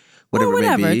overweight. Whatever it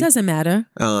may be. It doesn't matter.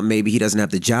 Maybe he doesn't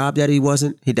have the job that he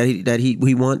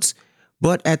wants.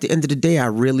 But at the end of the day, I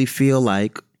really feel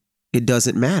like it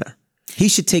doesn't matter. He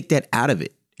should take that out of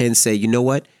it and say, you know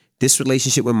what? This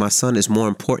relationship with my son is more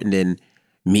important than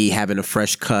me having a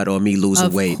fresh cut, or me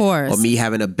losing weight, or me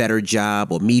having a better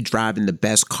job, or me driving the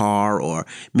best car, or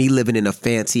me living in a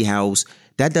fancy house.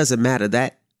 That doesn't matter.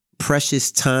 That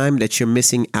precious time that you're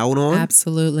missing out on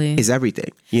absolutely is everything,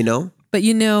 But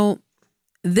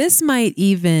this might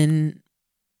even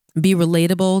be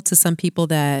relatable to some people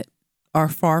that are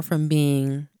far from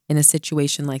being in a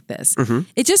situation like this. Mm-hmm.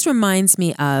 It just reminds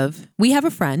me of, we have a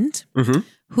friend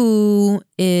who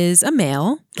is a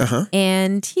male,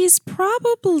 and he's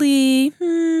probably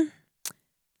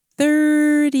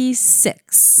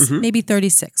 36, maybe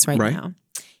 36 right now.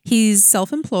 He's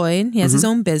self-employed. He has his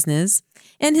own business,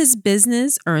 and his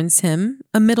business earns him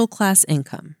a middle-class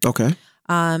income. Okay.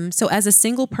 So as a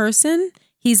single person,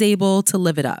 he's able to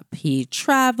live it up. He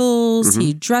travels,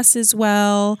 he dresses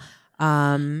well.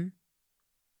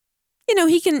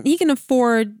 He can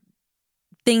afford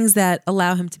things that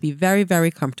allow him to be very,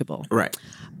 very comfortable. Right.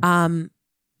 And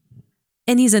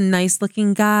he's a nice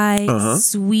looking guy,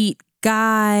 sweet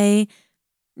guy.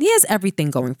 He has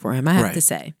everything going for him, I have to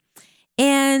say.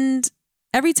 And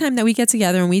every time that we get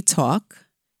together and we talk,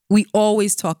 we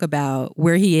always talk about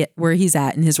where he's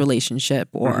at in his relationship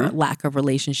or lack of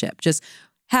relationship, just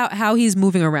how he's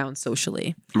moving around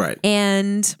socially. Right.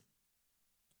 And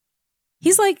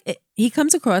he's like, he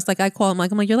comes across, like I call him,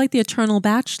 like, I'm like, you're like the eternal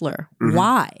bachelor.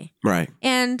 Why? Right.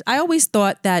 And I always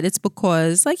thought that it's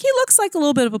because, like, he looks like a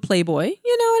little bit of a playboy.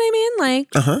 You know what I mean?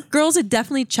 Like, girls are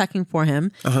definitely checking for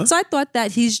him. So I thought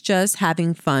that he's just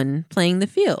having fun playing the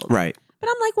field. Right. But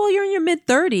I'm like, well, you're in your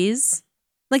mid-30s.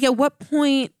 Like, at what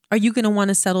point are you going to want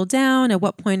to settle down? At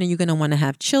what point are you going to want to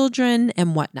have children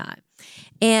and whatnot?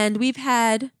 And we've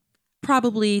had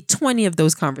probably 20 of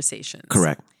those conversations.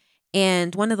 Correct.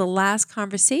 And one of the last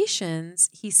conversations,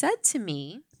 he said to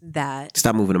me that...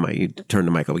 Stop moving the mic. You turn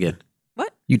the mic up again.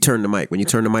 What? You turn the mic. When you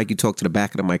turn the mic, you talk to the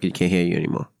back of the mic and you can't hear you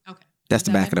anymore. Okay. That's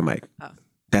the back of the mic. Oh.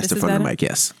 That's the front of the mic,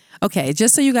 yes. Okay,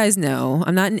 just so you guys know,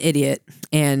 I'm not an idiot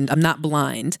and I'm not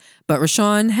blind, but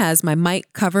Rashawn has my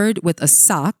mic covered with a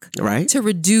sock to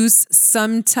reduce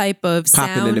some type of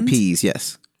sound. Popping in the peas,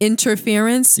 yes.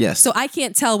 Interference. Yes. So I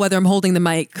can't tell whether I'm holding the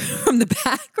mic from the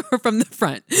back or from the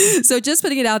front. So just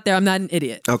putting it out there, I'm not an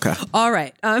idiot. Okay. All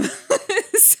right.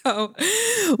 So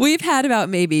we've had about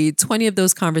maybe 20 of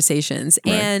those conversations.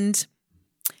 Right. And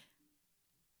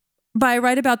by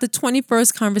right about the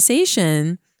 21st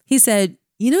conversation, he said,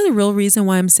 you know the real reason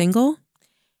why I'm single?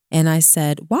 And I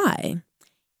said, why?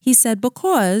 He said,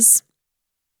 because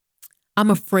I'm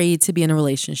afraid to be in a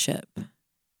relationship.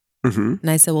 And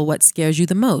I said, well, what scares you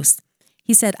the most?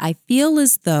 He said, I feel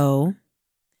as though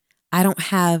I don't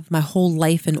have my whole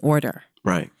life in order.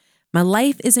 Right. My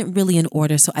life isn't really in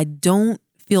order, so I don't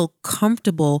feel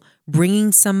comfortable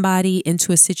bringing somebody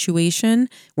into a situation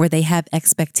where they have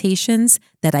expectations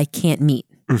that I can't meet.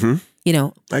 Mm-hmm. You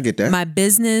know, I get that. My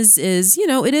business is,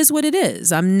 it is what it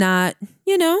is. I'm not,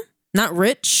 not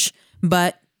rich,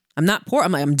 but I'm not poor.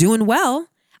 I'm doing well.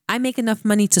 I make enough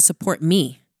money to support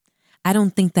me. I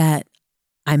don't think that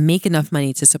I make enough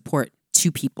money to support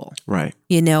two people. Right.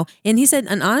 And he said,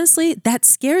 and honestly, that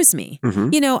scares me. Mm-hmm.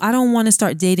 I don't want to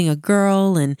start dating a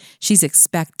girl and she's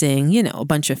expecting, a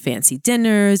bunch of fancy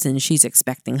dinners and she's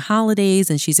expecting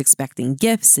holidays and she's expecting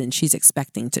gifts and she's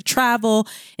expecting to travel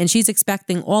and she's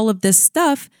expecting all of this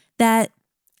stuff that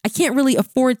I can't really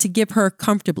afford to give her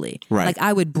comfortably. Right. Like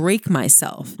I would break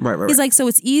myself. Right. He's like, so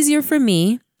it's easier for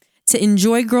me to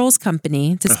enjoy girls'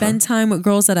 company, to spend time with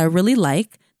girls that I really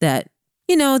like, that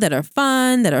that are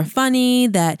fun, that are funny,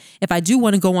 that if I do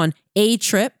want to go on a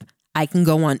trip, I can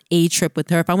go on a trip with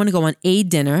her. If I want to go on a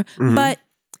dinner, but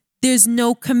there's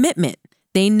no commitment.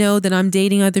 They know that I'm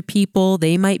dating other people.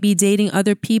 They might be dating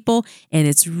other people. And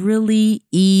it's really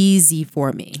easy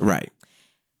for me. Right.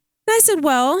 And I said,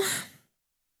 well,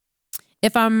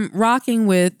 if I'm rocking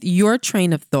with your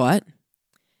train of thought,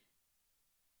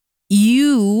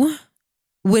 you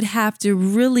would have to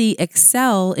really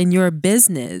excel in your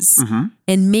business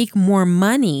and make more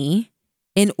money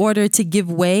in order to give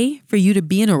way for you to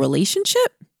be in a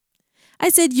relationship. I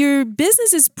said, your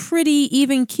business is pretty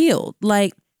even keeled.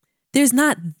 Like there's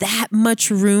not that much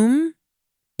room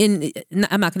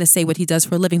I'm not going to say what he does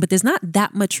for a living, but there's not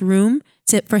that much room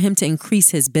for him to increase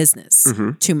his business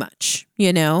too much,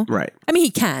 Right. I mean,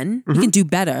 he can do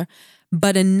better,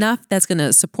 but enough that's going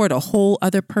to support a whole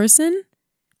other person.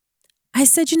 I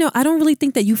said, I don't really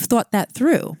think that you've thought that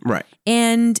through. Right.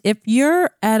 And if you're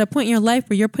at a point in your life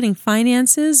where you're putting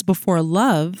finances before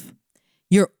love,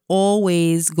 you're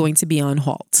always going to be on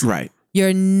halt. Right.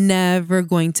 You're never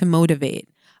going to motivate.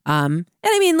 And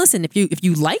I mean, listen, if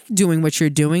you like doing what you're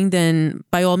doing, then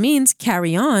by all means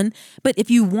carry on. But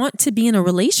if you want to be in a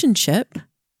relationship,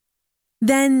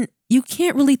 then you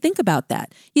can't really think about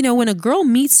that. When a girl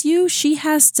meets you, she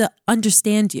has to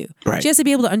understand you. Right. She has to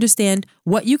be able to understand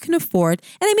what you can afford.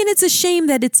 And I mean, it's a shame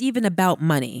that it's even about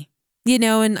money.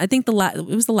 And I think it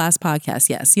was the last podcast.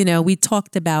 Yes. We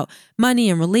talked about money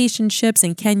and relationships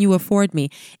and can you afford me?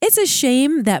 It's a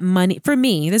shame that money, for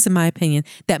me, this is my opinion,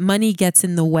 that money gets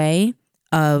in the way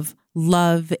of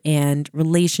love and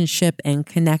relationship and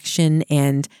connection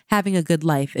and having a good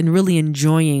life and really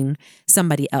enjoying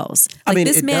somebody else. Like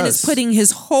this man is putting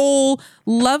his whole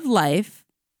love life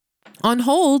on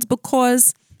hold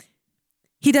because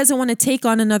he doesn't want to take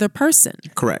on another person.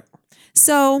 Correct.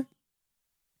 So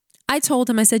I told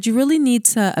him, I said, you really need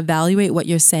to evaluate what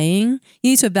you're saying.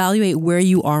 You need to evaluate where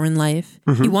you are in life.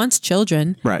 He wants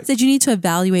children. Right. I said, you need to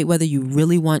evaluate whether you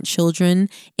really want children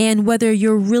and whether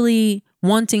you're really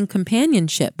wanting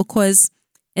companionship because,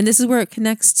 and this is where it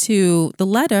connects to the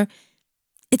letter,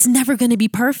 it's never going to be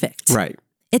perfect. Right.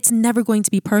 It's never going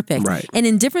to be perfect. Right. And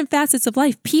in different facets of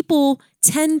life, people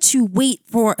tend to wait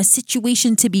for a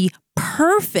situation to be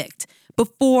perfect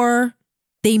before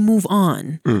they move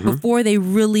on, before they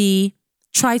really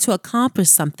try to accomplish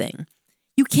something.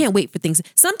 You can't wait for things.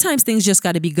 Sometimes things just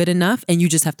got to be good enough and you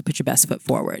just have to put your best foot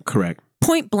forward. Correct.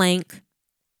 Point blank,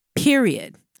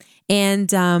 period.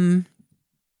 And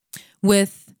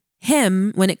with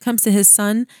him, when it comes to his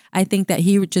son, I think that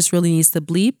he just really needs to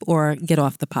bleep or get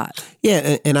off the pot.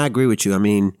 Yeah, and I agree with you. I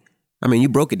mean, you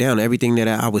broke it down, everything that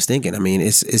I was thinking. I mean,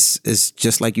 it's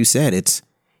just like you said. It's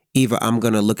either I'm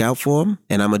going to look out for him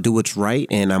and I'm going to do what's right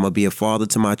and I'm going to be a father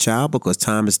to my child because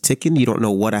time is ticking. You don't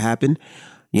know what'll happen.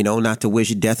 Not to wish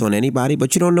death on anybody,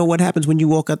 but you don't know what happens when you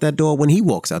walk out that door, when he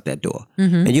walks out that door.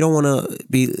 And you don't want to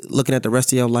be looking at the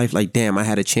rest of your life like, damn, I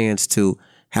had a chance to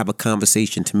have a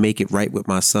conversation to make it right with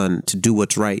my son, to do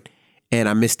what's right. And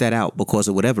I missed that out because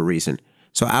of whatever reason.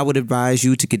 So I would advise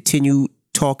you to continue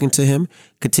talking to him,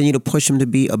 continue to push him to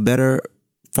be a better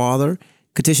father,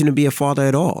 continue to be a father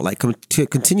at all. Like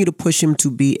continue to push him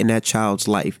to be in that child's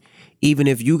life. Even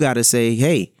if you got to say,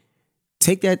 hey,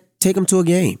 take him to a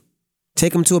game.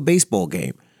 Take him to a baseball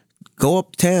game. Go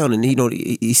uptown and,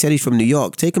 he said he's from New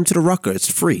York. Take him to the Rucker. It's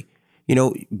free.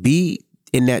 Be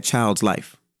in that child's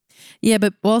life. Yeah,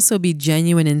 but also be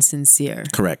genuine and sincere.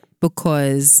 Correct.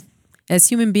 Because as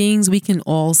human beings, we can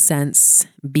all sense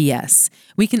BS.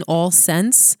 We can all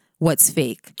sense what's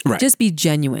fake. Right. Just be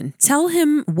genuine. Tell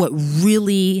him what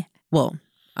really,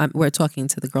 we're talking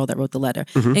to the girl that wrote the letter.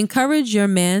 Encourage your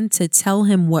man to tell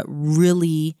him what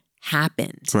really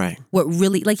happened. Right. What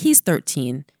really, like he's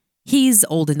 13. He's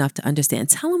old enough to understand.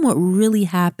 Tell him what really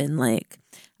happened. Like,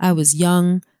 I was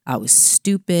young. I was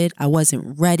stupid. I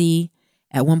wasn't ready.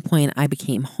 At one point, I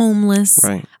became homeless.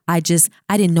 Right. I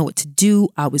didn't know what to do.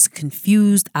 I was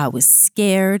confused. I was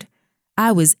scared.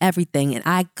 I was everything.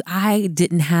 And I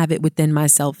didn't have it within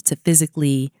myself to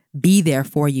physically be there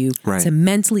for you, right. to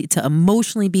mentally, to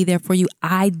emotionally be there for you.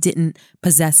 I didn't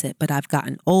possess it, but I've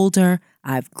gotten older.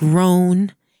 I've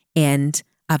grown, and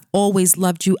I've always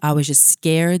loved you. I was just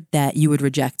scared that you would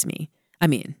reject me. I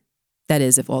mean, that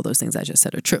is if all those things I just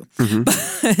said are true. Mm-hmm. But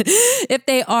if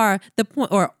they are, the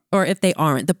point, or if they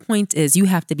aren't, the point is you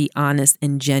have to be honest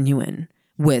and genuine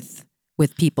with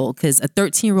people, because a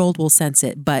 13-year-old will sense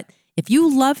it. But if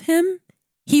you love him,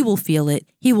 he will feel it.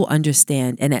 He will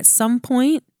understand. And at some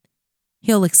point,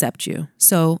 he'll accept you.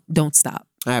 So don't stop.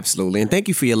 Absolutely. And thank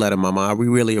you for your letter, Mama. We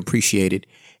really appreciate it.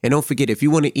 And don't forget, if you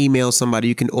want to email somebody,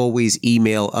 you can always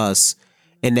email us.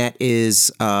 And that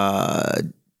is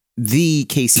the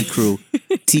Casey Crew,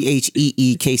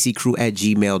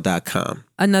 TheeKCrew@gmail.com.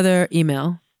 Another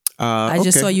email. I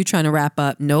just saw you trying to wrap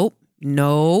up. Nope.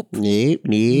 Nope.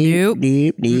 No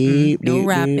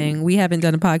rapping. We haven't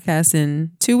done a podcast in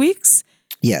 2 weeks.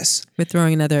 Yes. We're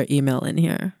throwing another email in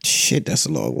here. Shit, that's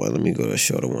a long one. Let me go to a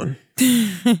shorter one. Do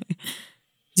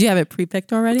you have it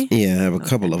pre-picked already? Yeah, I have a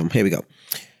couple of them. Here we go.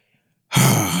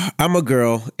 I'm a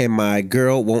girl, and my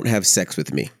girl won't have sex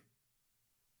with me.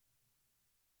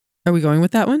 Are we going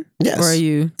with that one? Yes. Or are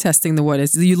you testing the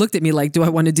waters? You looked at me like, do I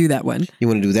want to do that one? You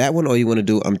want to do that one, or you want to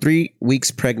do, I'm 3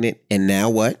 weeks pregnant, and now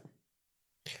what?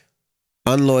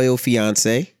 Unloyal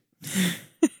fiance.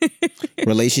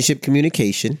 Relationship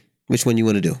communication. Which one you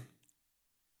want to do?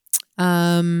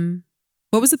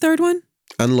 What was the third one?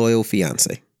 Unloyal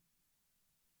fiance.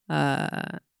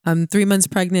 I'm 3 months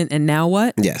pregnant, and now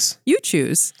what? Yes. You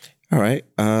choose. All right.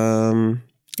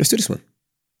 Let's do this one.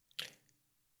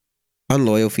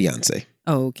 Unloyal fiance.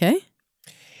 Okay.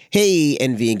 Hey,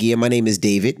 Envy and Gia. My name is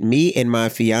David. Me and my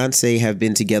fiance have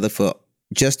been together for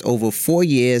just over 4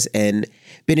 years and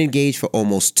been engaged for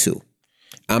almost 2.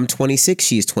 I'm 26.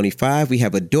 She is 25. We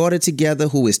have a daughter together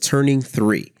who is turning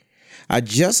 3. I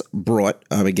just bought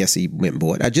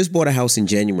a house in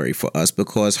January for us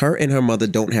because her and her mother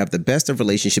don't have the best of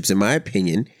relationships, in my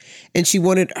opinion, and she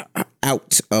wanted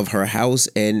out of her house,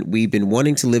 and we've been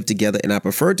wanting to live together, and I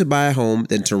prefer to buy a home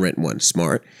than to rent one.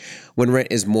 Smart. When rent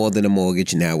is more than a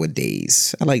mortgage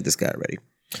nowadays. I like this guy already.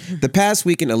 The past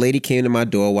weekend, a lady came to my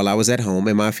door while I was at home,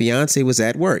 and my fiance was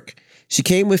at work. She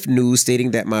came with news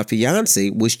stating that my fiance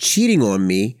was cheating on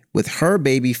me with her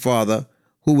baby father,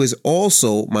 who is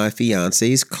also my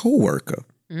fiance's coworker.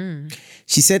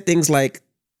 She said things like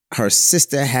her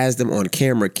sister has them on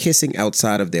camera kissing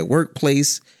outside of their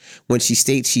workplace. When she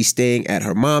states she's staying at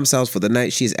her mom's house for the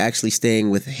night, she is actually staying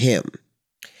with him.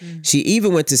 She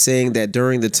even went to saying that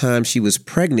during the time she was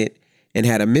pregnant and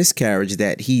had a miscarriage,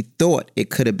 that he thought it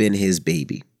could have been his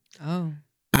baby. Oh.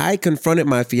 I confronted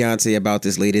my fiance about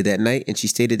this later that night, and she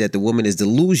stated that the woman is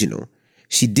delusional.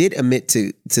 She did admit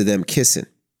to them kissing,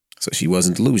 so she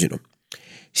wasn't delusional.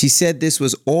 She said this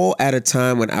was all at a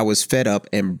time when I was fed up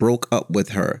and broke up with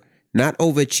her. Not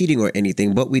over cheating or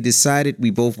anything, but we decided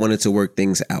we both wanted to work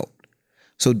things out.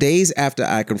 So days after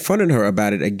I confronted her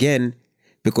about it again,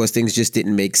 because things just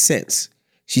didn't make sense,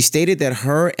 she stated that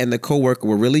her and the coworker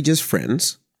were really just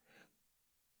friends.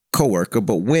 Coworker,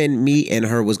 but when me and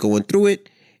her was going through it,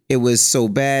 it was so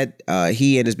bad.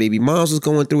 He and his baby moms was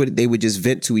going through it. They would just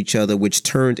vent to each other, which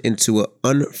turned into an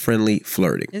unfriendly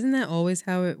flirting. Isn't that always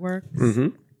how it works?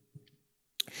 Mm-hmm.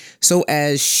 So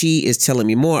as she is telling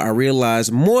me more, I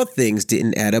realized more things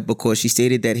didn't add up, because she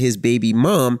stated that his baby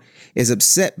mom is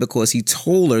upset because he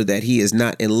told her that he is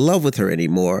not in love with her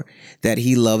anymore, that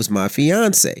he loves my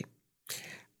fiance.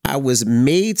 I was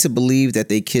made to believe that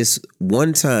they kissed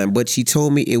one time, but she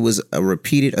told me it was a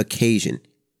repeated occasion.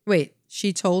 Wait,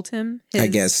 she told him? I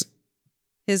guess.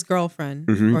 His girlfriend.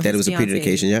 That it was a repeated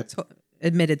occasion, yeah.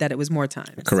 Admitted that it was more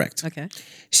times. Correct. Okay.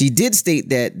 She did state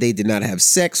that they did not have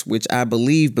sex, which I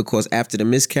believe, because after the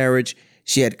miscarriage,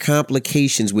 she had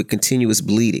complications with continuous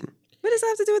bleeding. What does that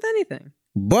have to do with anything?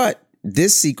 But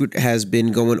this secret has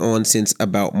been going on since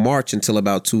about March until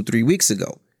about 2-3 weeks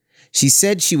ago. She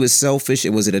said she was selfish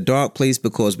and was in a dark place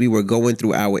because we were going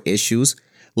through our issues.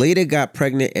 Later got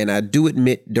pregnant, and I do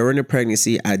admit during the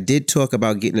pregnancy, I did talk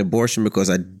about getting an abortion because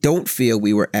I don't feel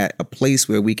we were at a place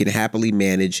where we can happily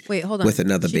manage with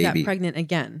another baby. She got pregnant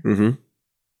again. Mm-hmm.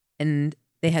 And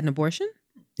they had an abortion?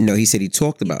 No, he said he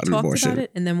talked about an abortion. About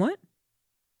it, and then what?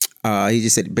 He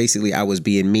just said basically I was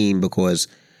being mean because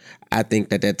I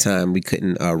think at that time we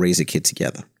couldn't raise a kid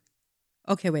together.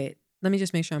 Okay, wait. Let me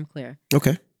just make sure I'm clear.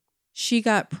 Okay. She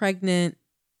got pregnant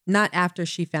Not after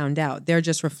she found out. They're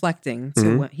just reflecting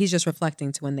to when, he's just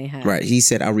reflecting to when they had. Right. He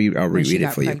said, I'll reread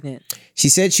it for pregnant. You. She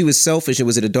said she was selfish and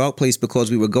was in a dark place because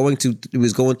we was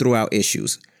going through our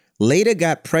issues. Later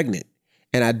got pregnant.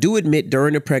 And I do admit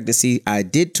during the pregnancy, I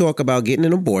did talk about getting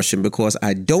an abortion because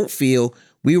I don't feel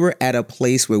we were at a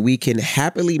place where we can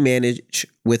happily manage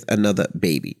with another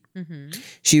baby.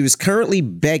 She was currently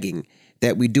begging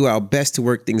that we do our best to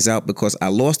work things out because I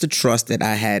lost the trust that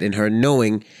I had in her,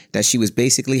 knowing that she was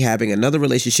basically having another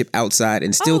relationship outside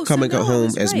and still coming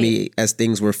home as me as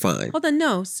things were fine. Hold on,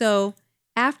 no. So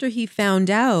after he found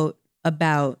out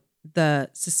about the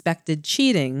suspected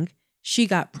cheating, she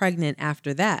got pregnant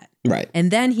after that. Right. And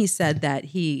then he said that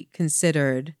he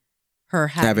considered her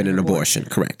having an abortion.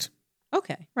 Correct.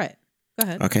 Okay, right. Go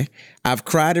ahead. Okay. I've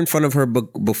cried in front of her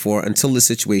before until this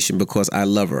situation because I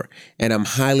love her and I'm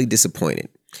highly disappointed.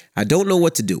 I don't know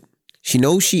what to do. She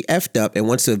knows she effed up and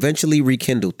wants to eventually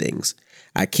rekindle things.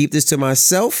 I keep this to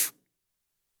myself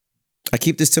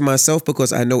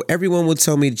because I know everyone will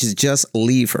tell me to just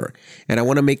leave her. And I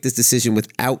want to make this decision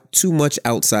without too much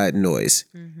outside noise.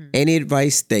 Any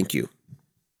advice? Thank you.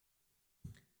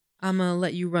 I'm going to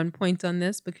let you run point on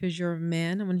this because you're a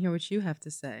man. I want to hear what you have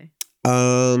to say.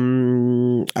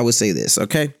 I would say this,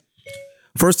 okay?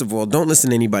 First of all, don't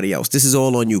listen to anybody else. This is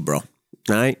all on you, bro. All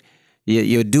right?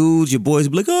 Your dudes, your boys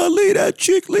be like, oh, leave that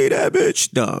chick, leave that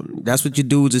bitch. No, that's what your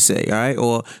dudes will say, all right?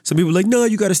 Or some people are like, no,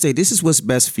 you got to stay. This is what's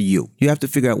best for you. You have to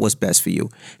figure out what's best for you.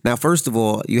 Now, first of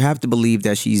all, you have to believe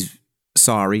that she's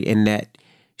sorry and that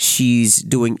she's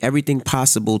doing everything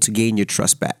possible to gain your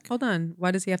trust back. Hold on.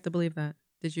 Why does he have to believe that?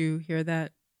 Did you hear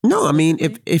that? No, I mean,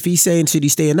 if he's saying should he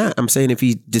stay or not, I'm saying if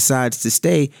he decides to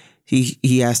stay,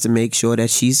 he has to make sure that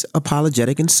she's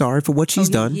apologetic and sorry for what she's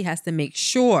done. He has to make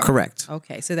sure. Correct.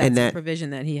 Okay, so that's a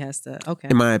provision that he has to, okay.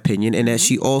 In my opinion, and that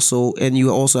you also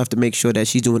have to make sure that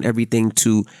she's doing everything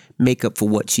to make up for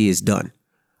what she has done.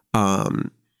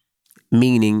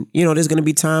 Meaning, there's going to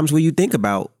be times where you think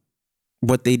about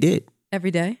what they did. Every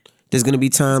day? There's going to be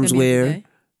times where,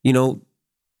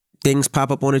 things pop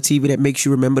up on the TV that makes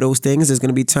you remember those things. There's going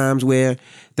to be times where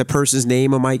the person's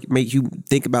name might make you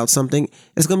think about something.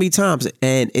 There's going to be times,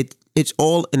 and it's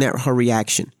all in her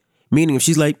reaction. Meaning, if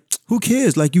she's like, who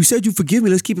cares? Like, you said you forgive me,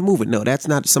 let's keep it moving. No, that's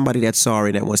not somebody that's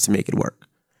sorry that wants to make it work.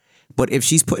 But if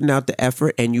she's putting out the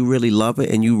effort and you really love her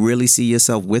and you really see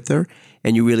yourself with her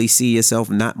and you really see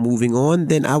yourself not moving on,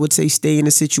 then I would say stay in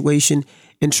the situation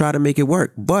and try to make it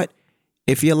work. But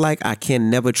if you're like, I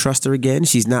can never trust her again,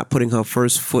 she's not putting her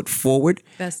first foot forward.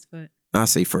 Best foot. I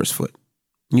say first foot.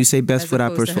 You say best foot,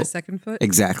 I first foot. Second foot?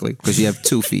 Exactly, because you have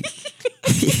 2 feet.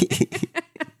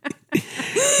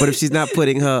 But if she's not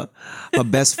putting her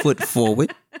best foot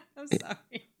forward, I'm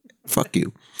sorry. Fuck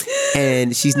you.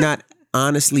 And she's not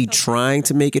honestly trying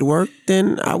to make it work,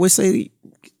 then I would say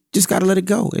just got to let it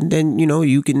go. And then,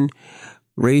 you can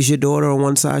raise your daughter on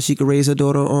one side, she can raise her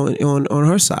daughter on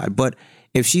her side. But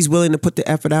if she's willing to put the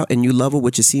effort out and you love her,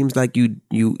 which it seems like you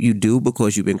do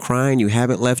because you've been crying, you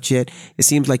haven't left yet, it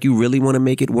seems like you really want to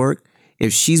make it work.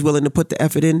 If she's willing to put the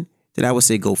effort in, then I would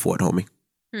say go for it, homie.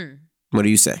 What do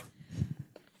you say?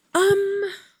 I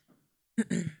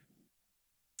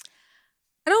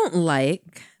don't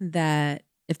like that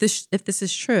if this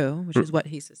is true, which is what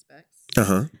he suspects.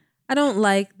 I don't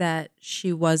like that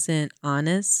she wasn't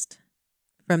honest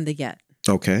from the get.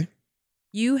 Okay.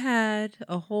 You had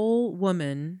a whole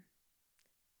woman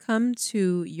come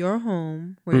to your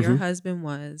home where your husband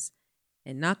was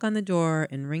and knock on the door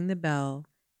and ring the bell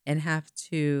and have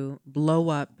to blow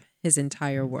up his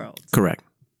entire world. Correct.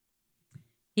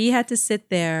 He had to sit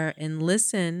there and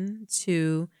listen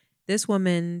to this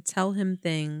woman tell him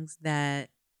things that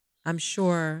I'm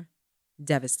sure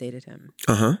devastated him.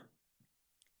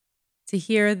 To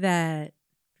hear that,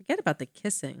 forget about the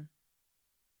kissing,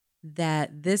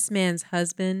 that this man's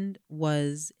husband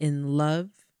was in love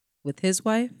with his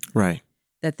wife. Right.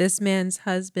 That this man's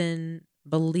husband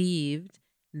believed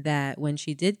that when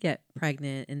she did get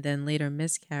pregnant and then later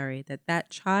miscarried, that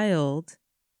child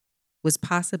was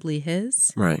possibly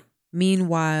his. Right.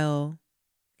 Meanwhile,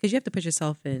 because you have to put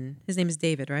yourself in, his name is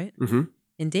David, right?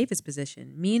 In David's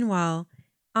position. Meanwhile,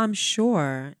 I'm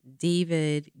sure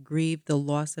David grieved the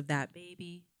loss of that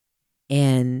baby,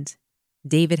 and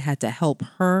David had to help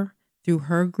her through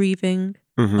her grieving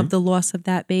of the loss of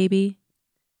that baby.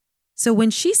 So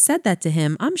when she said that to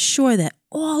him, I'm sure that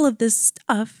all of this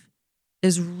stuff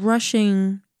is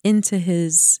rushing into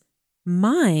his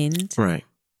mind, right,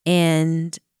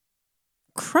 and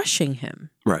crushing him.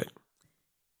 Right.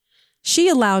 She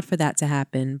allowed for that to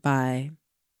happen by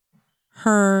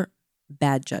her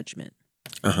bad judgment.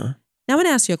 Now I want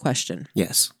to ask you a question.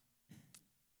 Yes.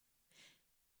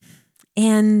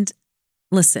 And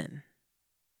listen,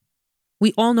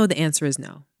 we all know the answer is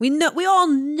no. We all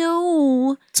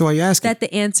know. So why are you asking? That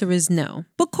the answer is no.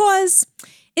 Because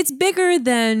it's bigger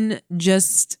than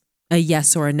just a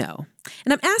yes or a no.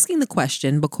 And I'm asking the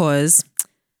question because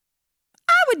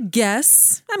I would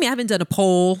guess, I haven't done a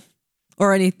poll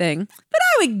or anything, but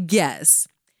I would guess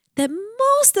that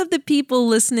most of the people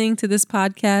listening to this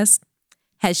podcast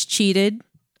has cheated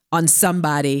on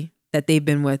somebody that they've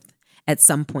been with at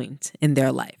some point in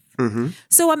their life. Mm-hmm.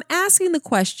 So I'm asking the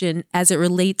question as it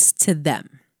relates to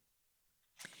them.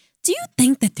 Do you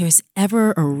think that there's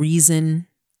ever a reason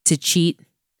to cheat?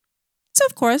 So,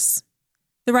 of course,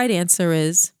 the right answer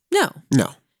is no.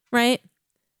 No. Right?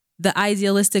 The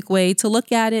idealistic way to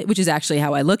look at it, which is actually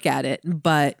how I look at it,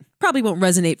 but probably won't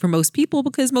resonate for most people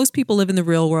because most people live in the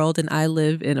real world and I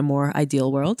live in a more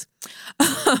ideal world.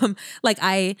 I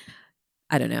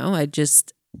don't know. I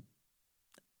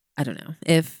don't know.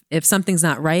 If something's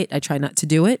not right, I try not to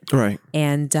do it. Right.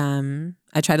 And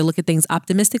I try to look at things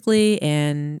optimistically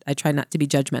and I try not to be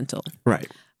judgmental.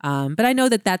 Right. But I know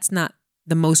that that's not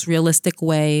the most realistic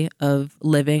way of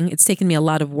living. It's taken me a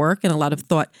lot of work and a lot of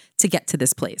thought to get to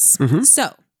this place. Mm-hmm.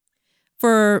 So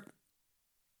for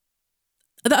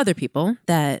the other people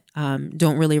that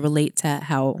don't really relate to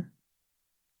how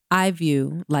I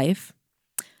view life,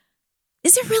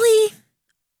 is there really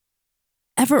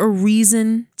ever a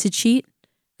reason to cheat?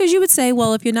 Because you would say,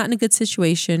 well, if you're not in a good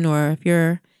situation or if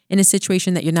you're in a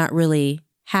situation that you're not really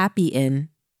happy in,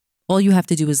 all you have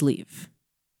to do is leave.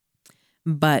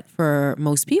 But for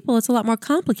most people, it's a lot more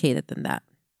complicated than that.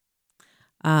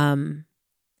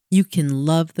 You can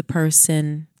love the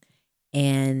person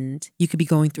and you could be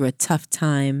going through a tough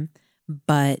time,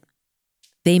 but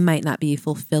they might not be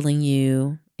fulfilling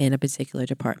you in a particular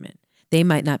department. They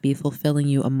might not be fulfilling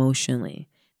you emotionally.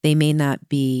 They may not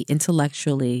be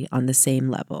intellectually on the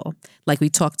same level. Like we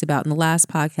talked about in the last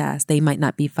podcast, they might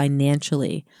not be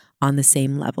financially on the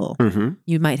same level. Mm-hmm.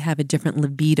 You might have a different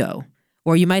libido,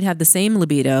 or you might have the same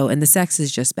libido and the sex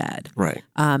is just bad. Right.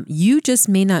 You just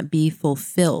may not be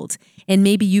fulfilled. And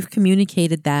maybe you've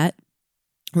communicated that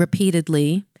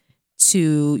repeatedly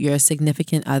to your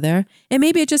significant other, and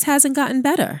maybe it just hasn't gotten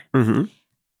better. Mm-hmm.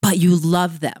 But you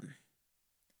love them.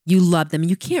 You love them.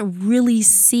 You can't really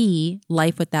see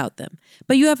life without them.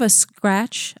 But you have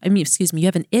you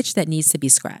have an itch that needs to be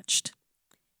scratched.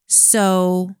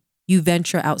 So you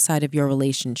venture outside of your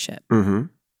relationship. Mm-hmm.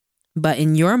 But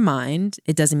in your mind,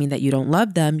 it doesn't mean that you don't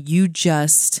love them.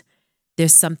 There's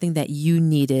something that you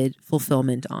needed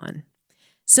fulfillment on.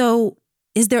 So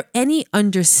is there any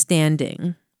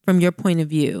understanding from your point of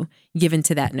view given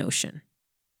to that notion?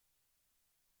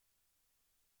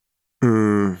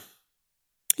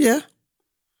 Yeah.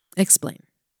 Explain.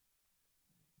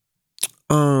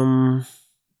 And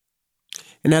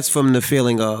that's from the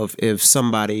feeling of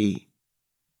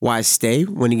why stay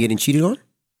when you're getting cheated on?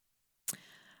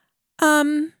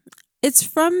 It's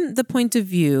from the point of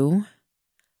view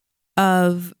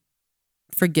of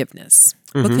forgiveness.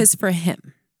 Mm-hmm. Because for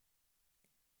him,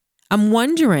 I'm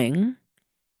wondering,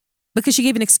 because she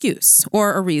gave an excuse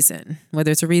or a reason,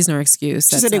 whether it's a reason or excuse.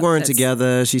 She said they weren't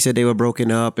together. She said they were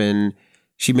broken up, and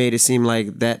she made it seem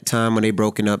like that time when they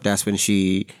broken up, that's when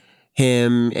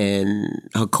him and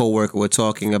her coworker were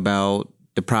talking about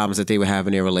the problems that they were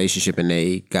having in their relationship, and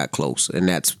they got close, and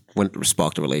that's when it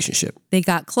sparked the relationship. They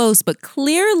got close, but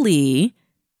clearly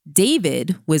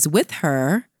David was with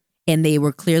her, and they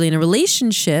were clearly in a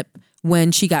relationship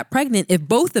when she got pregnant, if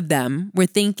both of them were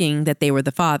thinking that they were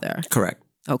the father. Correct.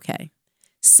 Okay.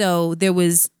 So there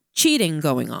was cheating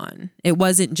going on. It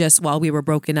wasn't just while we were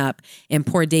broken up and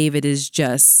poor David is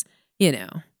just,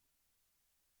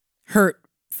 hurt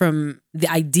from the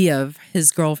idea of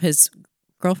his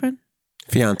girlfriend?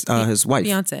 His wife.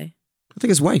 Fiance. I think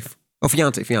his wife. Oh,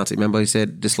 fiance. Remember he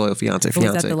said disloyal fiance. Or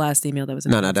was that the last email that was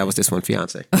in No, that was this one,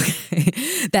 fiance.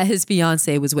 Okay. That his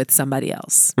fiance was with somebody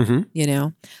else,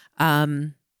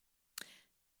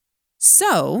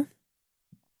 So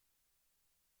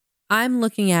I'm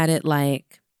looking at it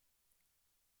like,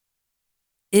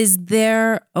 is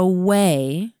there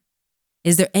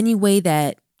any way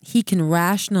that he can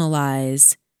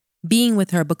rationalize being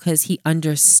with her because he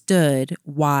understood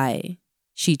why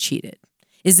she cheated?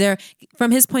 Is there,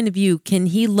 from his point of view, can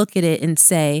he look at it and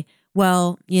say,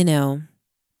 well,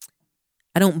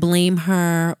 I don't blame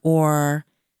her, or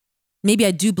maybe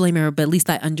I do blame her, but at least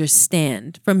I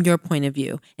understand from your point of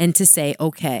view, and to say,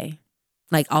 okay,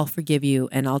 like I'll forgive you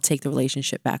and I'll take the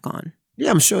relationship back on. Yeah,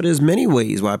 I'm sure there's many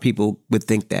ways why people would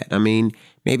think that. I mean,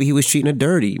 maybe he was treating her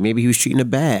dirty. Maybe he was treating her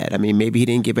bad. I mean, maybe he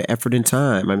didn't give her effort and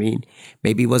time. I mean,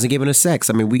 maybe he wasn't giving her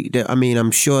sex. I mean, I'm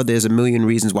sure there's a million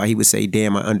reasons why he would say,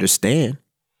 damn, I understand.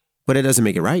 But it doesn't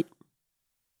make it right.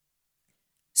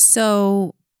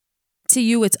 So to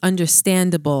you, it's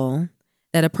understandable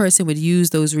that a person would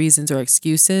use those reasons or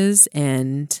excuses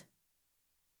and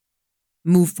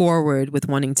move forward with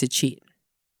wanting to cheat.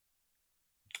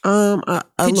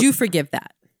 Could you forgive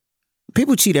that?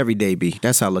 People cheat every day, B.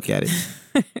 That's how I look at it.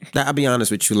 I'll be honest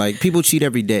with you. Like, people cheat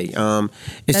every day.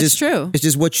 That's true. It's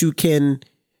just what you can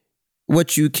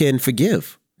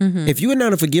forgive. Mm-hmm. If you are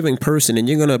not a forgiving person and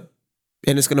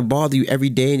it's gonna bother you every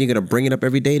day and you're gonna bring it up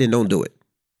every day, then don't do it.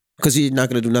 Because you're not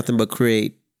gonna do nothing but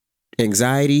create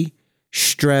anxiety,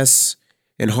 stress,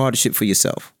 and hardship for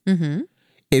yourself. Mm-hmm.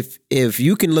 If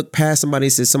you can look past somebody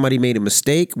and say somebody made a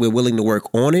mistake, we're willing to work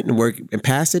on it and work and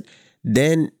pass it,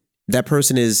 then that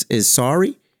person is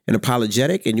sorry and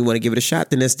apologetic and you want to give it a shot,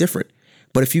 then that's different.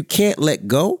 But if you can't let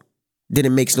go, then it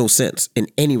makes no sense in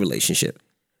any relationship,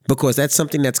 because that's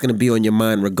something that's going to be on your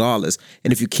mind regardless.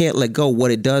 And if you can't let go,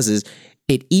 what it does is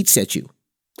it eats at you.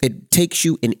 It takes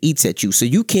you and eats at you. So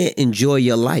you can't enjoy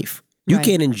your life. You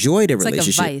can't enjoy the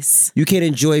relationship. Like a vice. You can't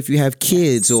enjoy if you have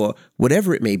kids or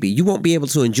whatever it may be. You won't be able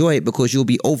to enjoy it because you'll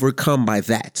be overcome by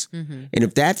that. Mm-hmm. And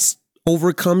if that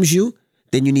overcomes you,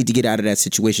 then you need to get out of that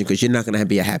situation, because you're not going to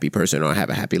be a happy person or have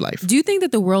a happy life. Do you think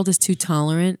that the world is too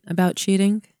tolerant about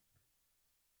cheating?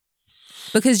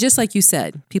 Because just like you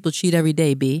said, people cheat every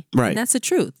day, B. Right. And that's the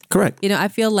truth. Correct. I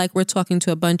feel like we're talking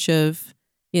to a bunch of,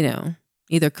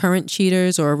 either current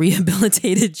cheaters or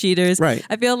rehabilitated cheaters. Right.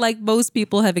 I feel like most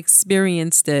people have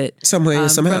experienced it somehow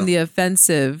from the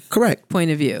offensive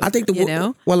point of view. I think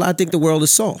I think the world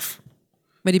is soft.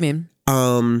 What do you mean?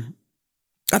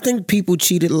 I think people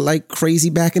cheated like crazy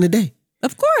back in the day.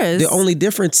 Of course. The only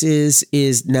difference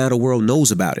is now the world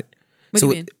knows about it. What do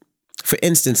you mean? For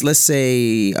instance, let's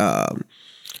say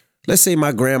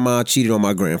my grandma cheated on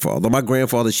my grandfather. My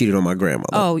grandfather cheated on my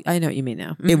grandmother. Oh, I know what you mean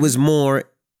now. Mm-hmm. It was more,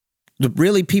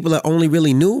 really people that only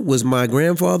really knew was my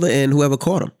grandfather and whoever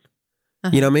caught him.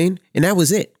 Uh-huh. You know what I mean? And that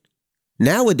was it.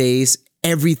 Nowadays,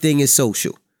 everything is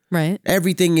social. Right.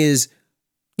 Everything is...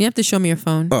 You have to show me your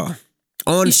phone.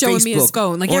 On He's showing Facebook, me his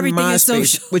phone. Like, everything MySpace,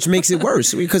 is social. Which makes it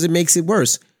worse, because it makes it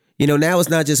worse. Now it's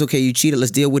not just, okay, you cheated,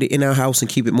 let's deal with it in our house and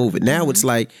keep it moving. Now it's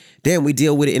like, damn, we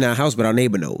deal with it in our house, but our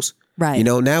neighbor knows. Right.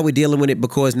 Now we're dealing with it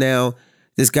because now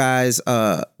this guy's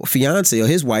fiance or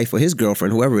his wife or his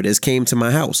girlfriend, whoever it is, came to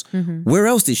my house. Mm-hmm. Where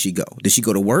else did she go? Did she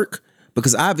go to work?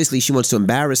 Because obviously she wants to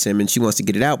embarrass him and she wants to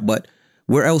get it out, but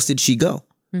where else did she go?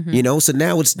 Mm-hmm. So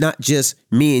now it's not just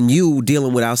me and you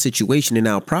dealing with our situation and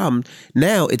our problem.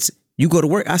 Now it's you go to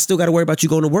work. I still got to worry about you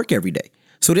going to work every day.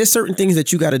 So there's certain things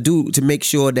that you got to do to make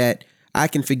sure that I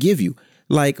can forgive you.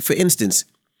 Like, for instance,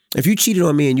 if you cheated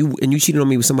on me and you cheated on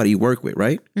me with somebody you work with,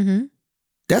 right? Mm-hmm.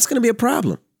 That's going to be a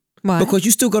problem. Why? Because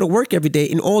you still go to work every day.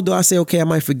 And although I say, okay, I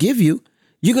might forgive you,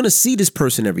 you're going to see this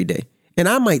person every day. And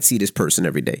I might see this person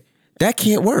every day. That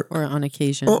can't work. Or on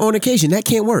occasion. On occasion. That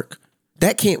can't work.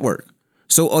 That can't work.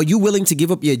 So are you willing to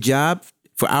give up your job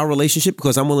for our relationship?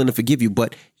 Because I'm willing to forgive you,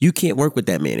 but you can't work with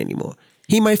that man anymore.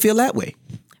 He might feel that way.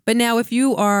 But now if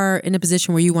you are in a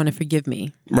position where you want to forgive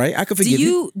me. Right, I can forgive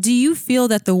you. Do you feel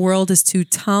that the world is too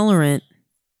tolerant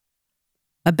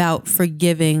about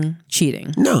forgiving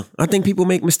cheating? No, I think people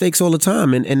make mistakes all the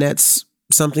time. And that's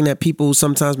something that people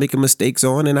sometimes make mistakes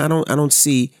on. And I don't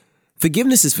see,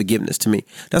 forgiveness is forgiveness to me.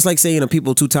 That's like saying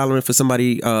people too tolerant for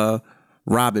somebody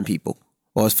robbing people,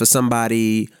 or for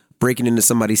somebody breaking into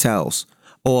somebody's house,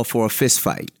 or for a fist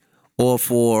fight, or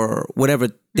for whatever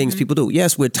things people do.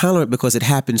 Yes, we're tolerant because it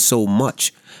happens so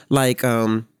much. Like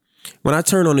when I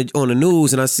turn on the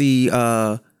news and I see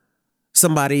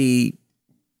somebody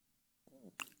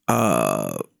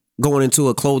going into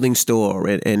a clothing store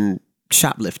and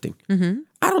shoplifting,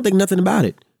 I don't think nothing about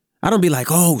it. I don't be like,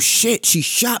 oh shit, she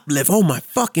shoplift. Oh my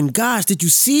fucking gosh, did you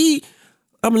see?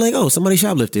 I'm like, oh, somebody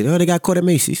shoplifted. Oh, they got caught at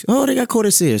Macy's. Oh, they got caught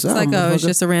at Sears. It's it's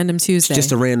just a random Tuesday. It's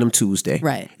just a random Tuesday.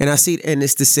 Right. And I see, and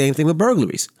it's the same thing with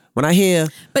burglaries. When I hear...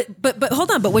 But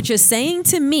hold on. But what you're saying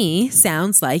to me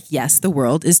sounds like, yes, the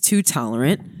world is too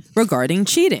tolerant regarding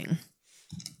cheating.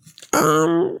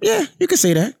 Yeah, you can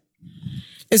say that.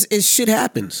 It's shit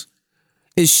happens.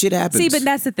 Shit happens. See, but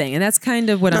that's the thing. And that's kind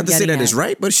of what I'm getting at. Not to say that it's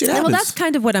right, but shit happens. Well, that's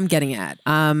kind of what I'm getting at.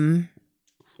 I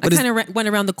kind of went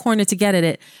around the corner to get at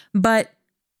it. But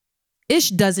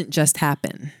ish doesn't just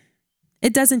happen.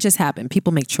 It doesn't just happen.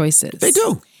 People make choices. They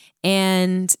do.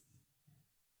 And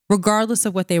regardless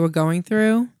of what they were going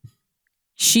through,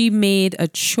 she made a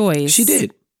choice. She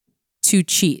did. To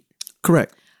cheat.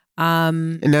 Correct.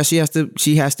 And now she has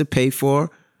to pay for,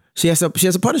 she has a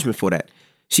punishment for that.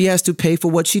 She has to pay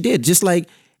for what she did. Just like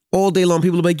all day long,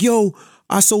 people are like, yo,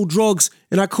 I sold drugs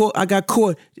and I got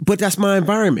caught, but that's my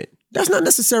environment. That's not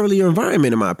necessarily your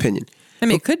environment, in my opinion. I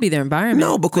mean, it could be their environment.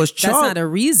 No, because that's not a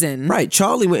reason. Right.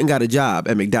 Charlie went and got a job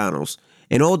at McDonald's.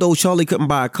 And although Charlie couldn't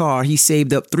buy a car, he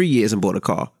saved up 3 years and bought a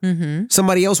car. Mm-hmm.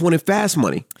 Somebody else wanted fast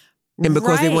money. And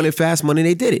because they wanted fast money,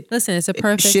 they did it. Listen, it's a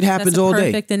perfect shit happens all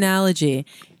day. Perfect analogy.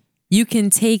 You can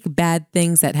take bad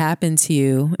things that happen to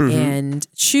you and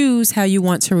choose how you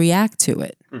want to react to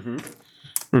it. Mm-hmm.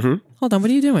 Mm-hmm. Hold on,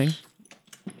 what are you doing?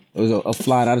 It was a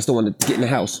fly. I just don't want to get in the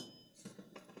house.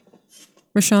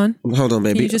 Rashawn? Hold on,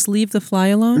 baby. Can you just leave the fly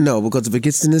alone? No, because if it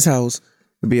gets in this house,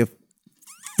 it'll be a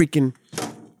freaking...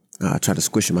 I tried to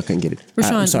squish him. I couldn't get it.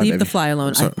 Rashawn, sorry, leave baby. the fly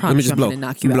alone. I promise I'm going to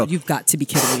knock you out. You've got to be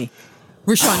kidding me.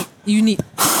 Rashawn, you need...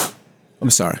 I'm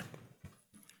sorry.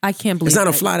 I can't believe it's not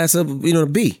a fly. That's a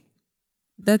bee.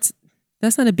 That's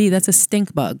not a bee. That's a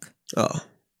stink bug. Oh.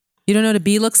 You don't know what a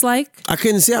bee looks like? I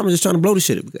couldn't see. I'm just trying to blow the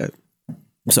shit.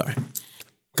 I'm sorry.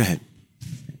 Go ahead.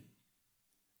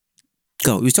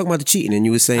 Go. You was talking about the cheating, and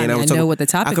you were saying I know what the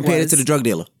topic was. I compared it to the drug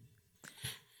dealer.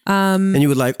 And you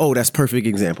were like, "Oh, that's a perfect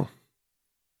example."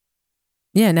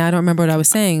 Yeah. Now I don't remember what I was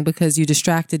saying because you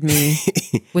distracted me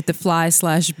with the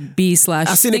fly/bee/. I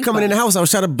seen it coming in the house. I was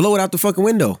trying to blow it out the fucking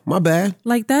window. My bad.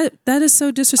 Like that. That is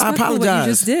so disrespectful. I apologize. What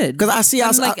you just did. Because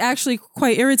I'm actually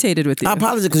quite irritated with you. I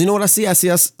apologize because you know what I see? I see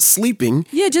us sleeping.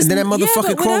 Yeah. Just and then that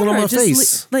motherfucker crawling on my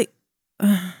face.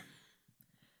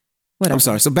 Whatever. I'm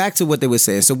sorry. So back to what they were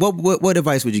saying. So what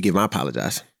advice would you give? I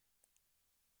apologize.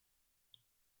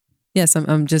 Yes,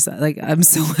 I'm just like I'm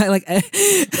so like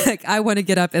I want to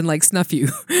get up and like snuff you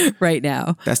right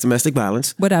now. That's domestic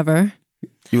violence. Whatever.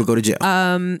 You will go to jail.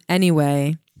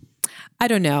 Anyway, I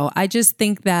don't know. I just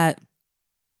think that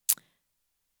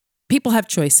people have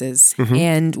choices,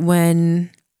 and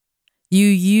when you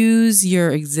use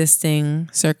your existing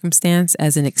circumstance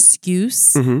as an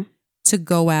excuse to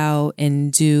go out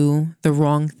and do the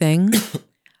wrong thing,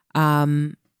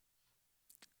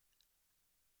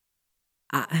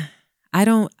 I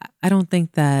don't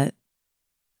think that's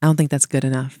good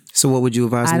enough. So what would you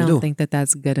advise them to do? I don't think that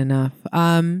that's good enough.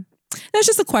 That's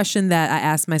just a question that I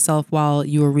asked myself while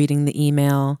you were reading the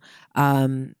email.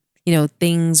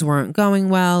 Things weren't going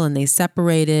well and they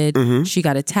separated. She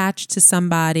got attached to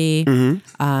somebody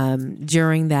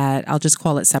during that, I'll just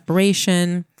call it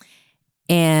separation.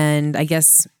 And I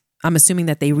guess I'm assuming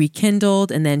that they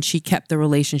rekindled and then she kept the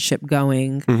relationship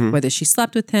going, whether she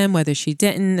slept with him, whether she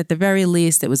didn't. At the very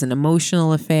least, it was an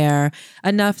emotional affair,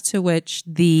 enough to which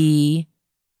the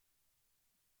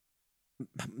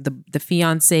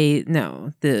fiance,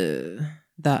 no, the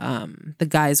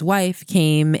guy's wife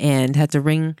came and had to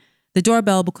ring the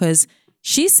doorbell because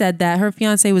she said that her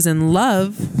fiance was in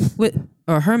love with,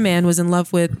 or her man was in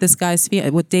love with this guy's,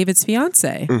 with David's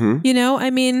fiance. I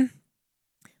mean,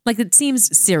 like, it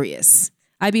seems serious.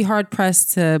 I'd be hard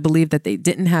pressed to believe that they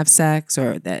didn't have sex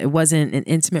or that it wasn't an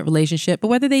intimate relationship. But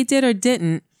whether they did or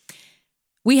didn't,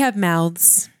 we have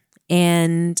mouths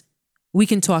and we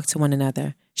can talk to one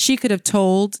another. She could have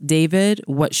told David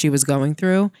what she was going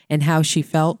through and how she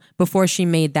felt before she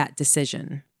made that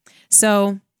decision.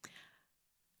 So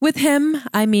with him,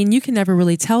 I mean, you can never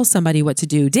really tell somebody what to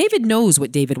do. David knows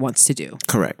what David wants to do.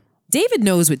 Correct. David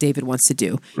knows what David wants to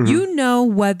do. You know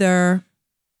whether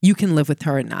you can live with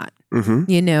her or not.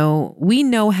 We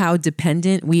know how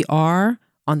dependent we are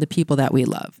on the people that we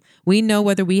love. We know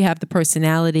whether we have the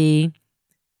personality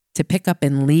to pick up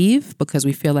and leave because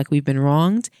we feel like we've been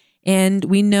wronged. And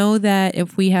we know that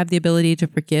if we have the ability to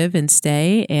forgive and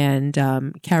stay and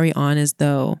carry on as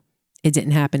though it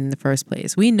didn't happen in the first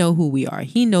place. We know who we are.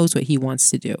 He knows what he wants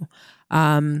to do.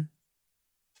 I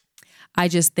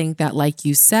just think that, like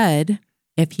you said,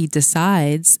 if he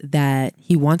decides that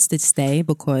he wants to stay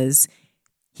because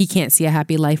he can't see a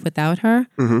happy life without her,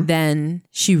 then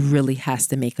she really has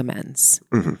to make amends.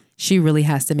 She really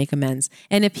has to make amends.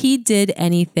 And if he did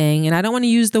anything, and I don't want to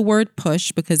use the word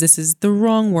push because this is the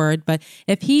wrong word, but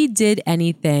if he did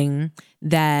anything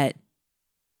that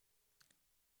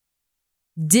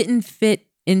didn't fit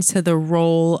into the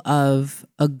role of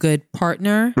a good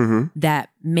partner that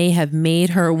may have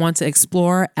made her want to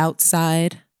explore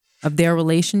outside of their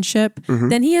relationship,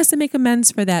 then he has to make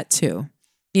amends for that too.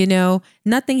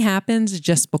 Nothing happens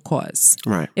just because.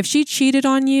 Right. If she cheated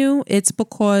on you, it's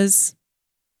because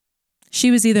she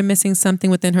was either missing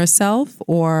something within herself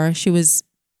or she was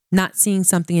not seeing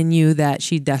something in you that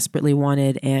she desperately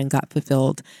wanted and got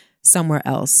fulfilled somewhere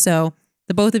else. So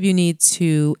the both of you need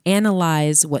to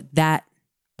analyze what that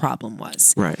problem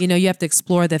was. Right. You know, you have to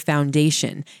explore the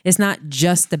foundation. It's not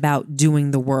just about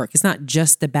doing the work. It's not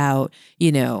just about,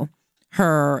 you know,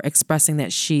 her expressing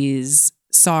that she's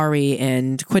sorry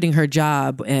and quitting her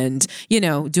job and, you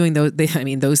know, doing those. I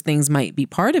mean, those things might be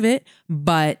part of it,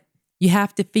 but you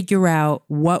have to figure out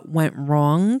what went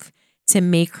wrong to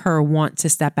make her want to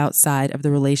step outside of the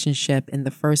relationship in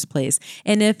the first place.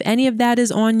 And if any of that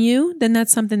is on you, then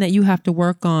that's something that you have to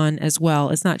work on as well.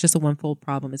 It's not just a one-fold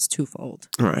problem, it's twofold.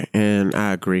 Right. And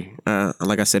I agree.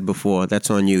 Like I said before, that's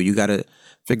on you. You got to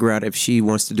figure out if she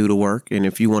wants to do the work and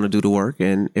if you want to do the work.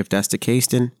 And if that's the case,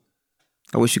 then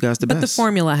I wish you guys the best. But the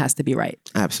formula has to be right.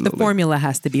 Absolutely. The formula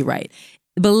has to be right.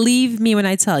 Believe me when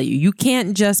I tell you, you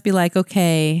can't just be like,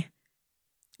 okay,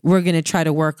 we're going to try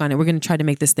to work on it. We're going to try to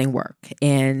make this thing work.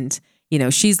 And, you know,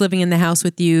 she's living in the house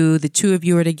with you. The two of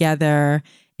you are together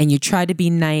and you try to be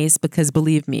nice because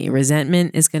believe me,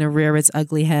 resentment is going to rear its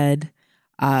ugly head.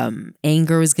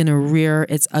 Anger is going to rear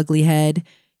its ugly head.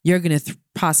 You're going to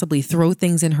possibly throw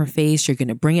things in her face. You're going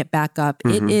to bring it back up.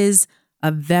 Mm-hmm. It is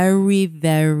a very,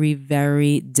 very,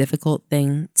 very difficult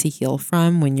thing to heal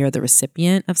from when you're the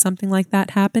recipient of something like that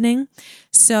happening.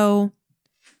 So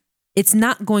it's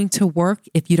not going to work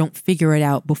if you don't figure it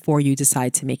out before you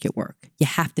decide to make it work. You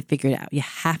have to figure it out. You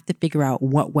have to figure out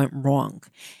what went wrong.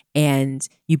 And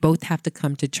you both have to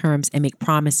come to terms and make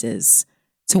promises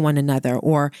to one another,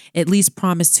 or at least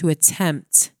promise to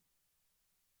attempt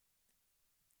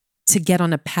to get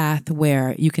on a path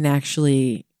where you can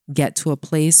actually get to a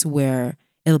place where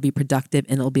it'll be productive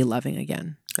and it'll be loving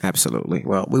again. Absolutely.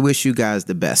 Well, we wish you guys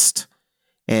the best.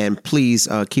 And please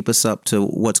keep us up to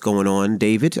what's going on.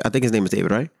 David, I think his name is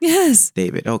David, right? Yes.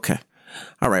 David. Okay.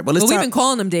 All right. Well, we've been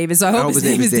calling him David, so I hope his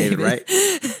name is David. Right?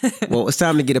 Well, it's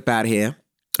time to get up out of here.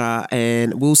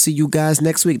 And we'll see you guys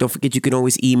next week. Don't forget, you can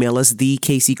always email us,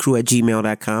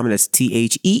 thekcrew@gmail.com. And that's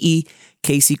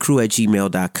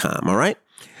THEEKCrew@gmail.com. All right.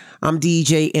 I'm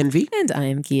DJ Envy. And I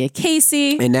am Gia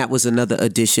Casey. And that was another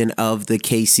edition of the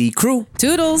KC Crew.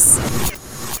 Toodles.